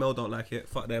the Daily Mail don't like it.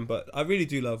 Fuck them. But I really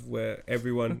do love where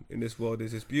everyone in this world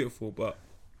is. It's beautiful. But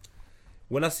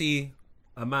when I see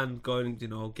a man going,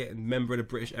 getting a member of the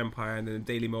British Empire, and then the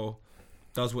Daily Mail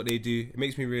does what they do, it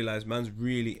makes me realise man's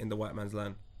really in the white man's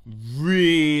land.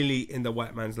 Really in the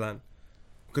white man's land.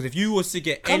 Because if you was to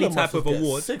get any type of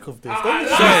award, sick of this.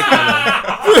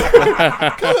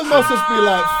 Callum must just be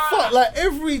like, fuck, like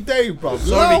every day, bruv.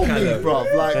 Sorry, Allow Callum. me,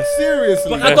 bruv. Like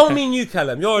seriously. But I don't mean you,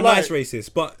 Callum. You're a nice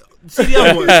racist. But see the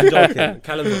other one, I'm joking.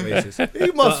 Callum's not racist.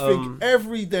 He must think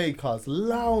every day, cuz.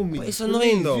 Allow me. But it's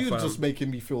annoying though, You're fam. just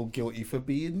making me feel guilty for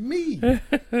being me.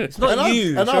 It's not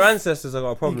you. It's your ancestors that got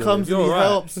a problem. He comes and he right.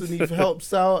 helps and he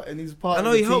helps out and he's part I know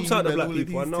of the he helps team out the and black all of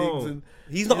people. I these know. things and,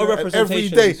 He's not a and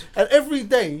representation. every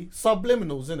day,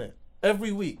 subliminals, innit?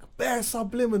 Every week, bare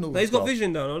subliminals. He's got bruv.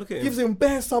 vision down. Look at him. Gives him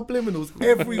bare subliminals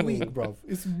every week, bruv.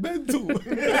 It's mental.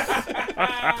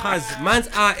 Cuz man's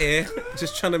out here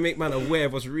just trying to make man aware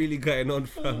of what's really going on,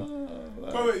 fam.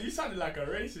 Bro, you sounded like a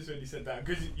racist when you said that,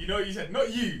 because you said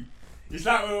not you. It's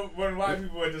like when white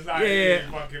people were just like,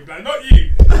 fucking black, not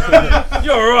you.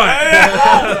 You're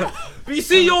right. But you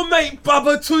see your mate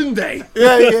Baba Tunde.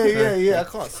 Yeah. I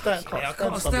can't stand. I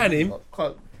can't stand him.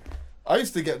 I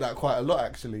used to get that quite a lot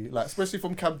actually, like especially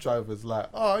from cab drivers. Like,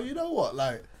 oh, you know what?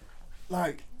 Like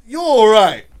you're all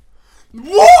right.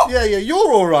 What? Yeah, you're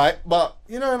all right. But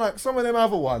you know, like some of them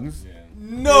other ones. Yeah.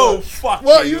 No fucking.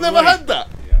 What? You've never had that?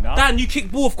 Yeah. No. Dan, you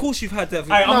kick ball. Of course you've had that.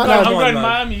 Hey, I'm going man. to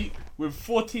Miami with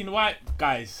 14 white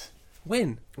guys.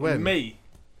 When? In May.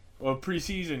 Or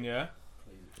pre-season, yeah?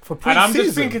 For pre-season? And I'm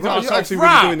just thinking to myself,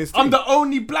 I'm the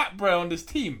only black boy on this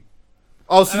team.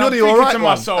 Oh, so and you're the alright one.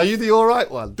 Myself, are you the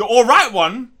alright one? The alright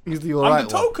one? He's the alright one. I'm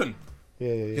the token.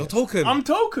 Yeah. You're token? I'm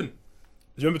token. Do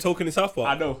you remember token in South Park?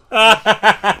 I know.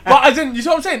 But as in, you see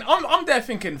what I'm saying? I'm there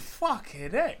thinking, fuck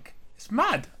it, heck. It's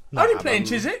mad. Only playing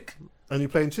Chiswick. Only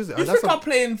playing Chiswick? You think I'm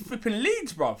playing flipping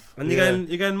Leeds, bruv? And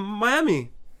you're going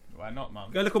Miami? Why not, man?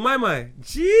 Go look at my.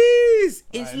 Jeez,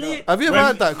 it's lit. Have you ever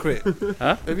had that, Crit?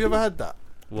 Huh? Have you ever had that?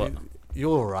 What?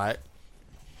 You're alright.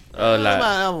 Oh, like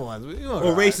Other ones, you're Or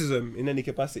alright. racism in any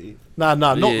capacity. Nah,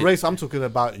 not Yeah. race. I'm talking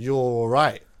about you're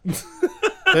alright.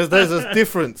 There's a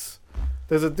difference.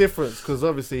 There's a difference because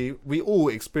obviously we all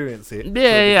experience it.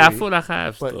 yeah. I feel like I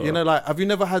have. But still. you know, like, have you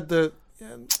never had the?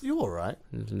 Yeah, you're alright.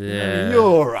 Yeah. You're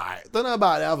alright. Don't know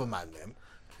about the other man then.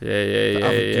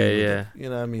 Yeah. You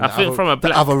know what I mean? I think from a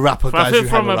black, other rapper I guys think you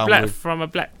from hang a around black, with. from a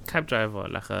black cab driver,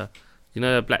 like a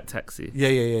black taxi.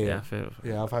 Yeah. I think.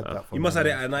 Yeah, I've had that. From You must have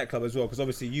them. had it at a nightclub as well, because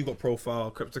obviously you got profile,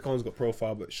 Cryptocon's got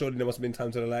profile, but surely there must have been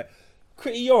times where they're like,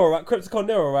 Critty, you're alright, Cryptocon,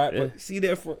 they're alright, but see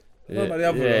there for.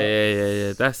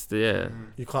 Yeah. That's the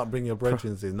You can't bring your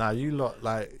brethren in. Nah, you lot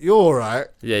like you're alright.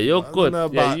 Yeah, you're I good.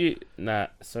 don't know Yeah, about- you. Nah,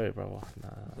 sorry, bro.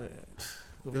 Nah.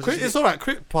 It's alright.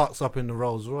 Crit parks up in the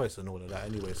Rolls Royce and all of that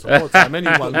anyway. So all the time,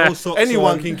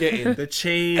 anyone can get in. The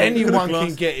chain, Anyone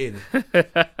can get in.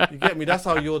 You get me? That's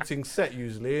how your thing's set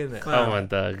usually, isn't it? Come on,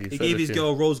 dog. He gave his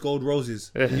girl rose gold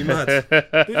roses. You mad?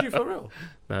 Did you for real?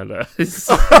 No. Oh, I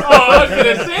was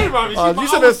going to say, bro. You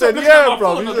should have said yeah,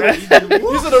 bro. You should have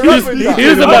that. He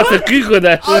was about to Google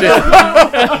that shit.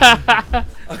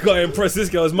 I gotta impress this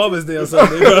girl's Mother's Day or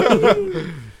something,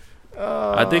 bro.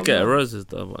 I did get roses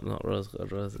though, but not rose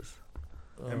gold roses.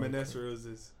 M&S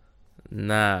roses.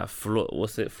 Nah,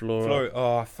 what's it?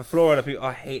 Flora. For Flora, the people,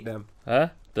 I hate them. Huh?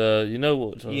 You know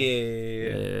what?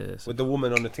 Yeah. With the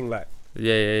woman on the thing, like.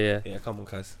 Yeah. Yeah, come on,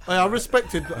 cuz. I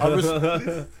respected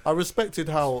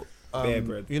how Bare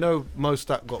bread. you know most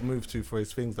that got moved to for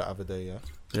his things that other day. Yeah.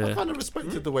 I Yeah. kind of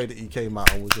respected the way that he came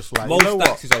out and was just like, Most you know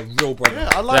what? Stacks is a real brother. Yeah,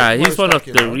 I like. Nah, he's Mo one of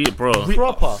Stack, the you know. bro.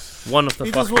 Proper. One of the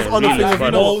He just fucking was on the thing realest of,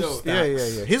 you brothers. know,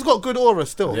 yeah. He's got good aura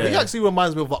still. He Yeah. actually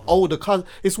reminds me of an older cousin.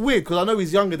 It's weird because I know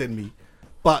he's younger than me,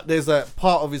 but there's a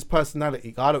part of his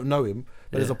personality. I don't know him,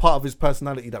 but there's a part of his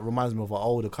personality that reminds me of an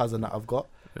older cousin that I've got.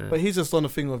 Yeah. But he's just on the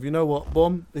thing of, you know what,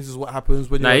 boom, this is what happens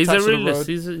when Nah, you're he's a attached to the realist. road.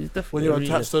 He's definitely When you're a attached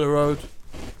realist. to the road,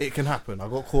 it can happen. I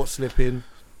got caught slipping.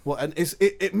 Well, and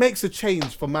it makes a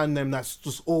change for man them that's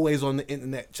just always on the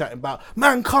internet chatting about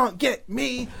man can't get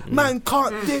me, man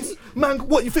can't this, man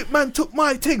what you think man took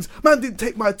my things, man didn't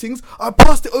take my things, I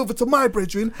passed it over to my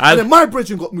brethren and then my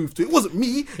brethren got moved to it. It wasn't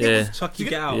me. Yeah. It was Chucky,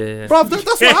 get out. Yeah. bruv, that's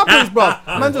what happens,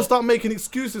 bruv. Man just start making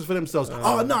excuses for themselves.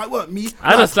 Oh no, it weren't me.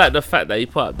 I just like the fact that he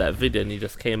put up that video and he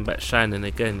just came back shining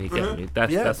again. You get me?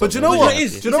 That's but you know what what?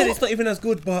 makes me Do you know He said what? it's not even as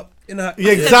good, but you know.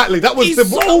 Yeah, exactly. That was He's that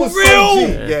so was real.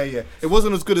 G. Yeah. It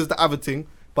wasn't as good as the other thing,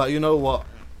 but you know what?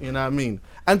 You know what I mean?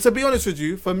 And to be honest with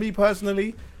you, for me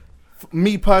personally,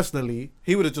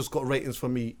 he would have just got ratings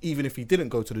from me even if he didn't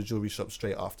go to the jewelry shop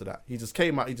straight after that. He just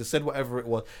came out, he just said whatever it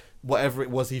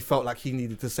was he felt like he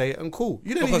needed to say it, and cool.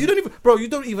 You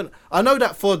don't even I know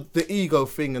that for the ego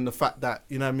thing and the fact that,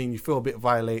 you know what I mean, you feel a bit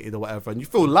violated or whatever, and you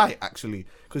feel light actually,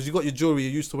 because you got your jewelry,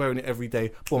 you're used to wearing it every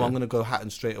day. Boom, I'm gonna go hat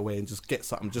and straight away and just get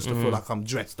something just to feel like I'm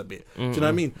dressed a bit. Do you know what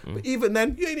I mean? But even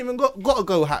then, you ain't even got to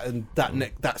go hat and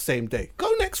that same day.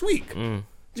 Go next week.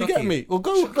 Do you get me? Or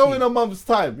go in a month's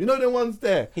time. You know the ones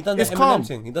there. He done it's that calm. Eminem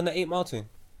thing. He done the 8 Mile thing.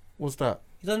 What's that?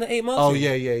 He done the 8 Mile Oh thing.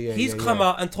 yeah. He's come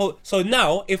out and told. So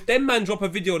now, if them man drop a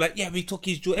video like, yeah, we took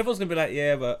his jewelry, everyone's gonna be like,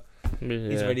 yeah, but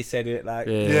he's already said it. Like,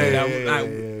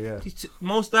 Yeah.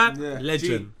 Most that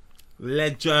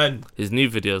legend. His new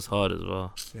video's hard as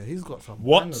well. Yeah, he's got some.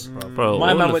 What? bangers, bruv. Bro,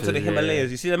 My all man of went to the his-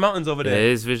 Himalayas. You see the mountains over Yeah, there?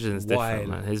 his vision's different,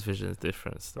 Wild. man. His vision's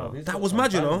different still. He's That got was some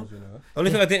mad, you know. bangers, The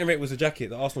only thing I didn't rate was the jacket,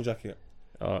 the Arsenal jacket.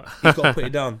 Oh. He's got to put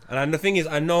it down. And the thing is,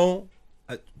 I know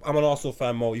I'm an Arsenal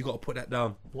fan, Mo. You got to put that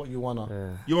down. What you wanna?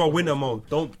 Yeah. You're a winner, Mo.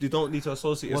 You don't need to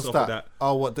associate What's yourself that? with that.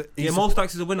 Oh, what? Yeah, Mo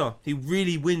Stacks is a winner. He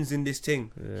really wins in this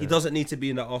thing. He doesn't need to be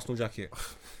in that Arsenal jacket.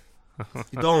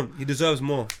 He don't. He deserves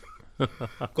more.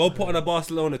 Go put on a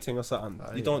Barcelona thing or something.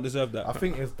 You don't deserve that. I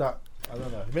think it's that. I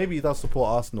don't know. Maybe he does support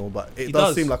Arsenal, but it He does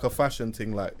does. seem like a fashion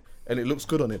thing. Like, and it looks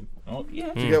good on him. Oh,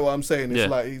 yeah. Do you get what I'm saying? It's Yeah.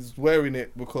 like he's wearing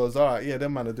it because, all right, yeah,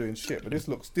 them man are doing shit, but this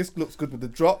looks good with the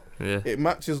drop. Yeah. It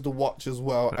matches the watch as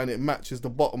well, and it matches the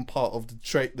bottom part of the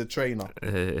trainer. Do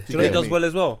you know what he get does me? well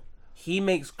as well? He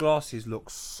makes glasses look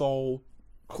so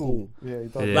cool. Yeah, he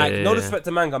does. Yeah. Like, no disrespect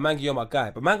to Manga. Manga, you're my guy.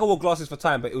 But Manga wore glasses for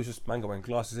time, but it was just Manga wearing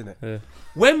glasses, innit? Yeah.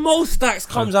 When Mo Stacks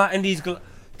comes out in these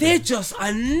they're just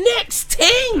a next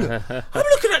thing. I'm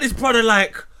looking at this brother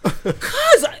like,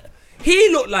 cuz he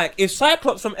looked like if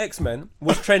Cyclops from X-Men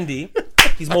was trendy,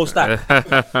 he's Mo Stacks.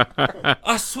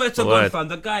 I swear to Word. God, fam,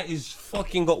 the guy is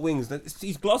fucking got wings.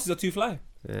 His glasses are too fly.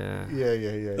 Yeah. Yeah.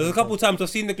 There's a couple of times I've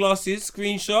seen the glasses,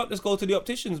 screenshot, let's go to the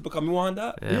opticians, become me want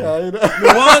that. Yeah, you know. Me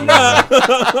want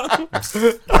that.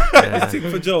 It's tick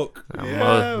for joke. Mo- You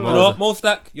Mo- know what, Mo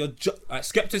Stack, you're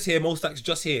Skepta's here, Mo Stack's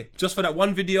just here. Just for that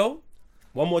one video,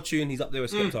 one more tune, he's up there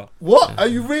with Skepta. What? Are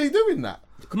you really doing that?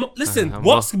 Come on, listen, I'm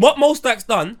what Mo Stack's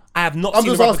done, I have not I'm seen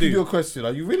just the rapper asking do. you a question.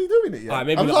 Are you really doing it? Yeah. Alright,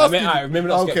 maybe I'm not. just asking Maybe you.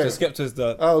 not Okay. Skepta. Skepta's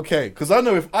the. Okay, because I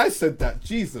know if I said that,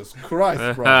 Jesus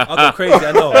Christ, bro. I go crazy,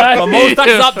 I know. But Mo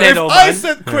Stack's up there If though, I man.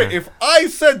 said Crit, if I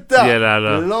said that, Yeah,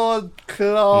 nah. Lord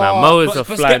Clark. Nah, Mo is But a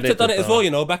Skepta fly done it nigga, as well,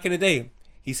 you know, back in the day.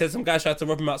 He said some guy tried to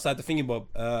rob him outside the thingy bob,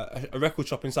 a record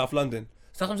shop in South London.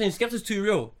 So that's what I'm saying, Skepta's too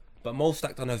real. But Mo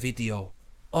Stack done a video.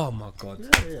 Oh my God.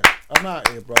 Yeah. I'm out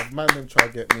here, bro. Man, them try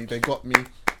to get me. They got me.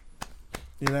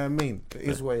 You know what I mean? It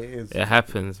is what it is. It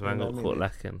happens, man. You know Got what I caught mean?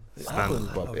 lacking. It happens,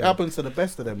 bro. It happens to the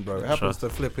best of them, bro. It happens to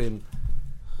flipping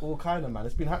all kind of man.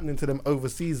 It's been happening to them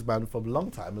overseas, man, for a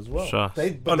long time as well. Sure.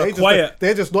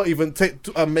 They're just not even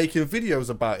making videos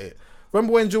about it.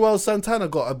 Remember when Joel Santana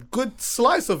got a good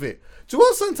slice of it?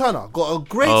 Joel Santana got a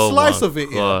great slice my of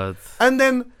it, God. yeah. And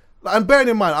then, and bearing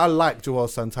in mind, I like Joel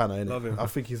Santana, innit? Love him. I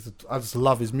think I just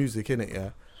love his music, innit, yeah.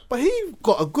 But he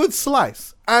got a good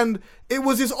slice, and it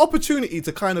was his opportunity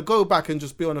to kind of go back and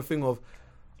just be on a thing of,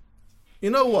 you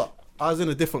know what? I was in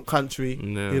a different country,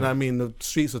 Yeah. you know what I mean? The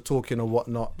streets are talking and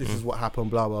whatnot. This is what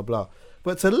happened, blah, blah, blah.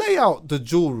 But to lay out the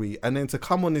jewelry and then to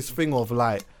come on this thing of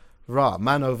like, rah,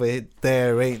 man over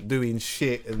there ain't doing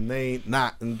shit and they ain't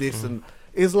that and this and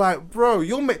it's like, bro,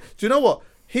 do you know what?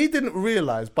 He didn't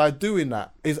realize by doing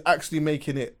that is actually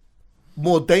making it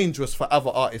more dangerous for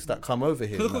other artists that come over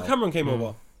here. Look now. what Cameron came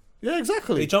over. Yeah,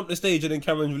 exactly. They jumped the stage and then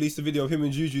Cameron released a video of him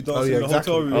and Juju dancing yeah, in the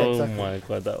exactly. hotel room. Yeah, Oh exactly. my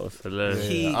God, that was hilarious.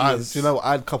 He is- Do you know what?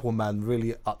 I had a couple man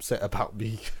really upset about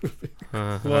me.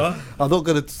 What? I'm not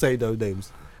going to say no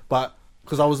names, but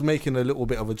because I was making a little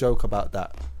bit of a joke about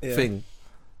that thing,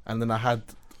 and then I had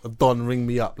Don ring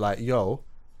me up like, yo,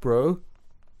 bro,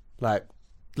 like,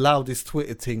 allow this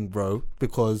Twitter thing, bro,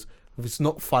 because if it's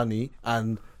not funny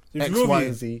and It's X, real Y, view.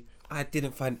 and Z.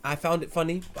 I found it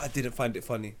funny, but I didn't find it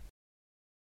funny.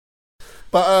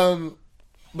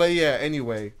 But yeah,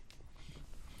 anyway,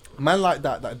 man like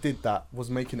that did that was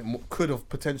making it could have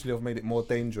potentially have made it more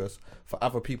dangerous for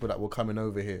other people that were coming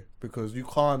over here, because you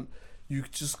can't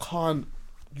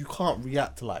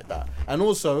react like that. And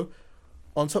also,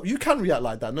 on top, you can react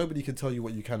like that. Nobody can tell you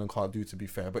what you can and can't do, to be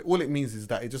fair. But all it means is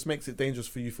that it just makes it dangerous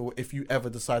for you for if you ever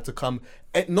decide to come,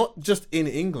 not just in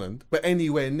England, but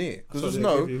anywhere near. Because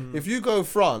if you go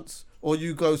France or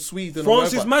you go Sweden,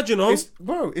 France or is mad, you know.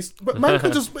 But man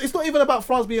can just. It's not even about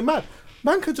France being mad.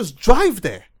 Man can just drive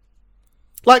there.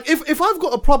 Like, if I've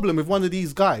got a problem with one of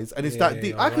these guys and it's that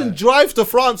deep, I can drive to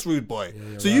France, rude boy.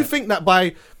 So you think that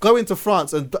by going to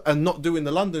France and not doing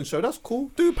the London show, that's cool?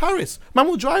 Do Paris. Man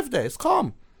will drive there. It's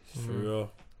calm. For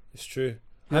real. It's true.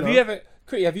 Have you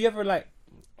ever, like,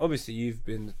 obviously you've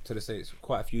been to the States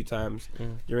quite a few times.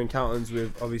 Your encounters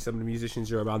with, obviously, some of the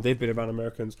musicians you're around, they've been around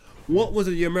Americans. What was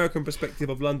the American perspective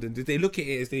of London? Did they look at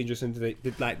it as dangerous, and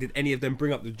did any of them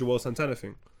bring up the Joel Santana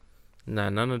thing? No,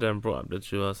 none of them brought up the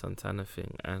Joel Santana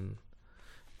thing, and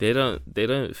they don't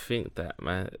think that,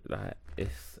 man. Like,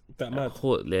 it's that mad.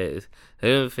 They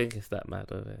don't think it's that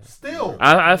mad over here. Still,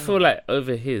 I feel like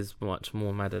over here is much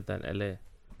more madder than LA.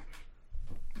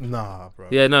 Nah, bro.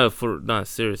 Yeah, no,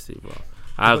 seriously, bro.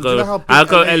 I do you know how big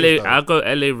go LA is, LA. I go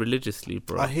LA religiously,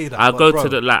 bro. I hear that. I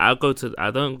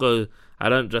bro. I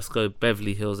don't just go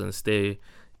Beverly Hills and stay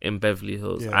in Beverly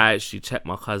Hills. Yeah. I actually check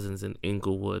my cousins in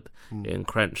Inglewood, in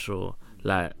Crenshaw.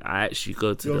 Like, I actually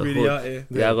go to the really hood. out here.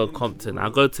 Yeah, I go Compton. I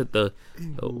go to the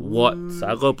Watts.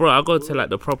 I go to like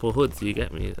the proper hoods. You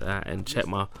get me? And check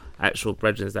my actual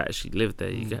brethren that actually live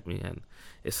there. You get me? And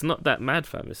it's not that mad,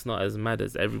 fam. It's not as mad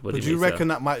as everybody. But do you reckon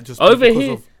that might just over be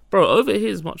here? Bro, over here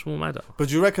is much more madder. But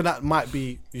do you reckon that might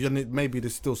be? Maybe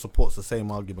this still supports the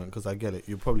same argument, because I get it.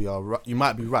 You probably are. You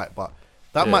might be right, but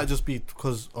that might just be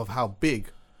because of how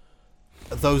big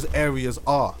those areas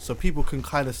are, so people can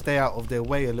kind of stay out of their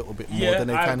way a little bit more than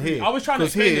they can here. I was trying to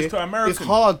explain this to Americans. It's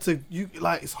hard to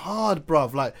it's hard,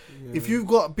 bruv. Like, if you've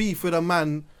got beef with a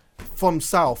man from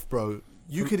South, bro,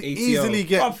 you could easily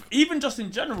get. Bruv, even just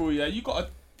in general, you got a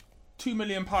 £2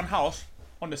 million house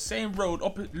on the same road,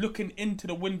 looking into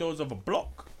the windows of a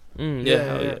block.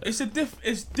 Yeah.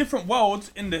 It's different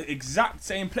worlds in the exact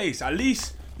same place. At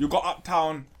least you got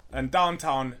uptown and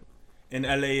downtown in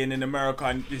LA and in America,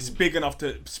 and it's big enough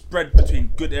to spread between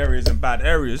good areas and bad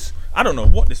areas. I don't know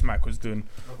what this mic was doing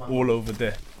all over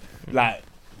there. Like,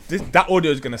 that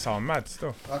audio is gonna sound mad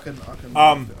still. I can.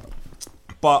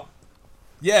 But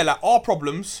yeah, like, our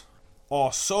problems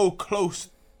are so close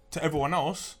to everyone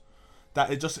else that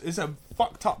it's a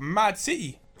fucked up mad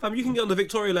city. Fam, you can get on the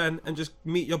Victoria line and just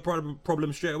meet your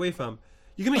problem straight away, fam.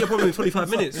 You can meet your problem in 25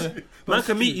 minutes. Man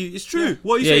can meet you. It's true.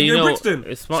 What are you saying? You're in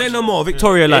Brixton. Say no more.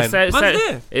 Victoria line. Man's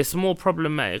there. It's more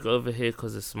problematic over here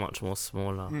because it's much more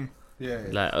smaller.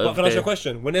 Like, but can I ask you a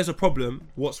question? When there's a problem,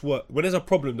 when there's a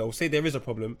problem though, say there is a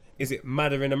problem, is it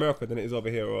madder in America than it is over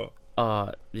here, or?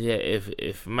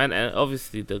 If man, and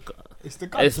obviously it's the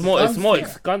guns.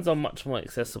 Guns are much more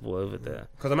accessible over there.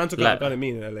 Because a man took out a gun at me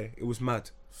in LA. It was mad.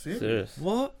 Serious?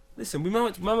 What? Listen, we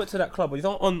went to that club. You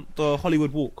know, on the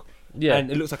Hollywood Walk. Yeah.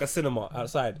 And it looks like a cinema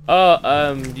outside.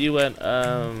 You went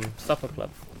supper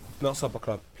club. Not supper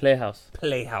club. Playhouse.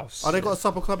 Oh, they got a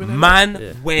supper club in there?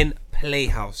 Man went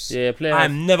Playhouse. Yeah, Playhouse.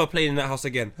 I'm never playing in that house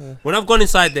again. When I've gone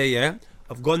inside there,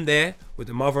 I've gone there with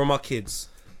the mother of my kids.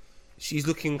 She's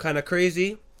looking kind of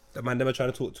crazy. The man never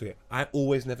trying to talk to her. I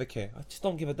always never care. I just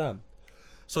don't give a damn.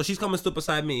 So she's come and stood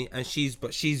beside me, and she's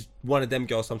one of them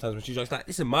girls sometimes when she's just like,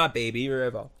 this is my baby,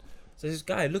 wherever. So this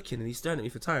guy looking and he's staring at me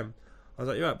for time. I was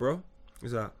like, you right, bro?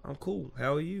 He's like, I'm cool.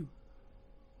 How are you?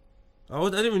 I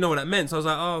didn't even know what that meant. So I was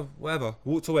like, oh, whatever.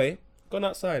 Walked away. Gone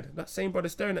outside. That same brother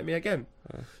staring at me again.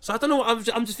 So I don't know what,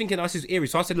 I'm just thinking this is eerie.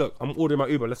 So I said, look, I'm ordering my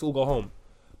Uber. Let's all go home.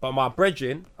 But my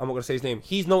brethren, I'm not going to say his name,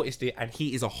 he's noticed it and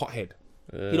he is a hothead.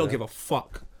 He don't give a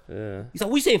fuck. He's like,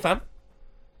 what you saying, fam?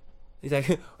 He's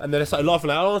like, and then I started laughing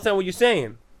like, I don't understand what you're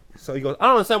saying. So he goes, I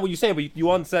don't understand what you're saying, but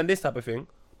you understand this type of thing.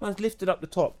 Man's lifted up the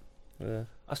top.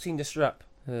 I've seen the strap.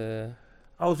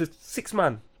 I was with 6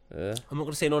 man. I'm not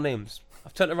going to say no names.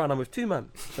 I've turned around, I'm with 2 man.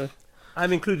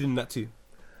 I'm included in that too.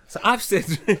 So I've said,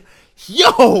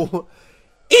 yo,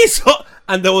 it's hot.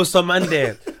 And there was some man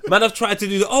there. Man, I've tried to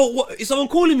do, what? Is someone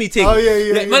calling me, Ting? Oh,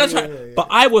 yeah. Man, yeah. But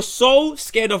I was so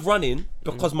scared of running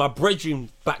because my brethren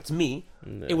backed me.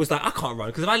 It was like, I can't run.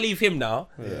 Because if I leave him now,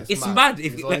 it's mad.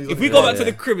 If we go back to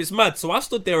the crib, it's mad. So I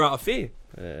stood there out of fear.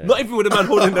 Not even with a man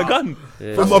holding the gun.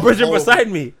 From my brethren beside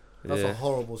me. That's a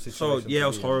horrible situation. So yeah, it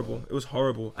was horrible. It was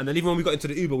horrible. And then even when we got into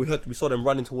the Uber, we saw them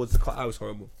running towards the car. It was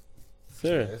horrible.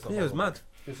 Serious? Yeah, it was mad.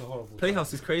 It's a horrible.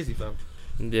 Playhouse is crazy, fam.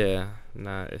 Yeah,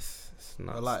 nah, it's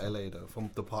not. I like LA though, from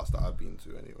the parts that I've been to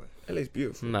anyway. LA's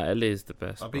beautiful. Nah, LA is the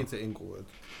best. I've been to Inglewood,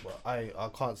 but I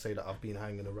can't say that I've been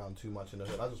hanging around too much in the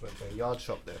hood. I just went to a yard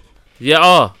shop there.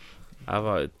 Yeah,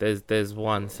 there's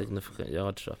one significant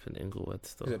yard shop in Inglewood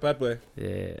still. Is it Bad Boy?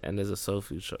 Yeah, and there's a soul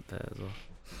food shop there as well.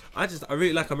 I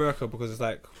really like America because it's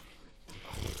like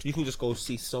you can just go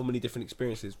see so many different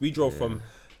experiences. We drove from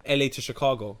LA to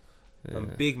Chicago. Yeah.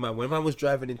 And big man, when man was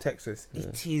driving in Texas,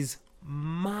 it is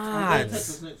mad.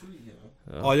 Texas next week, you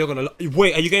know. Oh, you're gonna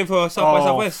wait. Are you going for South by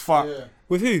Southwest? Fuck. Yeah.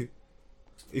 With who?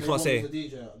 You can't say.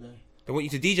 DJ out there. They want you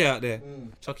to DJ out there.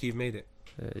 Chucky, you've made it.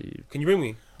 Yeah, Can you bring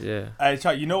me? yeah. Hey,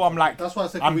 Chuck, you know I'm like, That's why I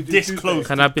said I'm we do this Tuesday. close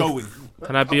Can to I be? going.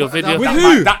 Can I be your video? With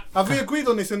who? Have we agreed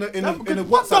on this in the WhatsApp The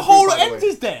group, whole by the end way?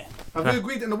 is there. Have we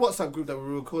agreed in the WhatsApp group that we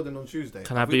were recording on Tuesday?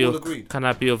 Can I Have be we all your? agreed? Can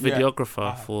I be your Yeah.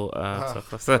 videographer for?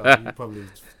 Well, you're probably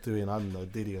doing, I don't know,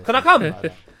 Diddy or Can I something come?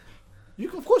 like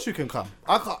that. Of course you can come.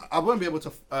 I won't be able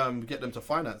to get them to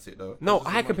finance it though. No,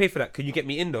 I can pay for that. Can you get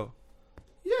me in though?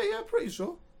 Yeah, pretty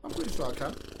sure. I'm pretty sure I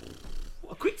can.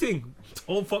 What a quick thing.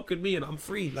 Don't fuck with me and I'm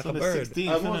free like a bird. 16th,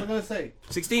 What was I innit? gonna say?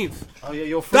 16th. Oh yeah,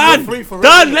 you're free. Done. You're free for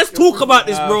Done. real. Let's You're talk free about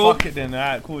this, bro. Fuck it then.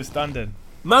 Alright, cool. It's done then.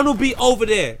 Man will be over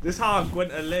there. This is how I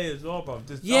went to LA as well, bro.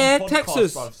 This Yeah, dumb podcast,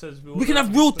 Texas. bruv, says We can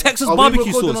have real Texas Are we barbecue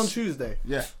recording on sauce. Tuesday?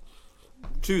 Yeah.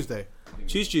 Tuesday.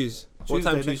 Choose. What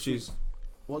time next choose? week.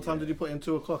 What time did you put in?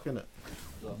 2 o'clock, innit?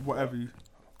 Whatever you.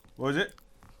 What was it?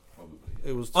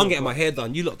 It was. I'm getting my hair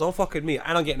done. You lot don't fuck with me,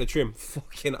 and I'm getting the trim.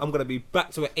 Fucking, I'm gonna be back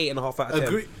to an 8.5 out of 10.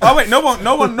 Agree. Oh wait, no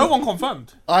one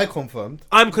confirmed. I confirmed.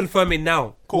 I'm confirming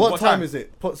now. Cool. What time is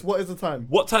it? What is the time?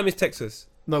 What time is Texas?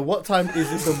 No, what time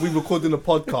is it that we recording a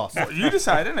podcast? You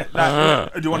decide, innit?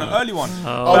 Like, do you want an early one?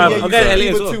 Oh yeah, I'm you getting said LA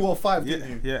as either well. 2 or 5, Yeah,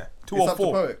 didn't you? yeah. 2 It's or up to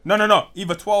 4. Poet. No.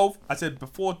 Either 12. I said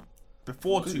before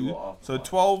 2. So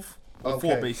 12 or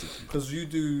 4 Okay. basically. Because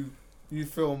you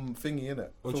film thingy, innit?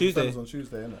 On Film Tuesday. Fellas on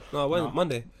Tuesday, innit? No, when?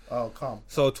 Monday. Oh, calm.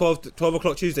 So 12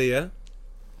 o'clock Tuesday, yeah?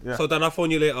 Yeah. So then I'll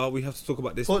phone you later. We have to talk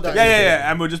about this. Put that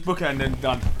Yeah, and we'll just book it and then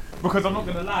done. Because I'm not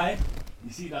gonna lie,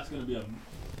 you see that's gonna be a.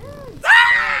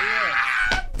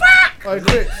 Alright,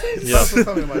 Chris. Yeah. Thanks for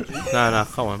coming, my G. Nah,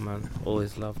 come on, man.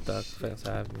 Always love that. Thanks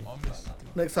for having me.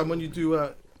 Next time when you do,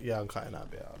 yeah, I'm cutting that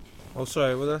bit out. Oh,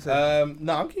 sorry. What did I say?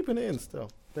 No, I'm keeping it in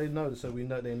still. They know, so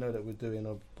they know that we're doing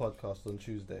a podcast on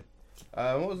Tuesday.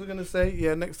 What was I gonna say?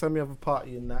 Yeah, next time you have a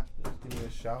party in that, just give me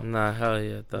a shout. Nah, hell yeah,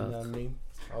 You know dog. what I mean?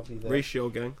 I'll be there. Ratio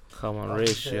gang. Come on, I'll be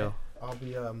ratio. there. I'll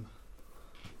be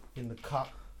in the cup.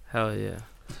 Hell yeah.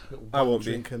 I Little bum won't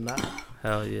be. drinking that.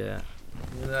 Hell yeah.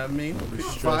 You know what I mean? Quick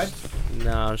stressed. vibes.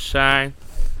 Now shine.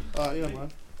 Yeah, man.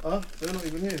 They're not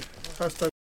even here. Hashtag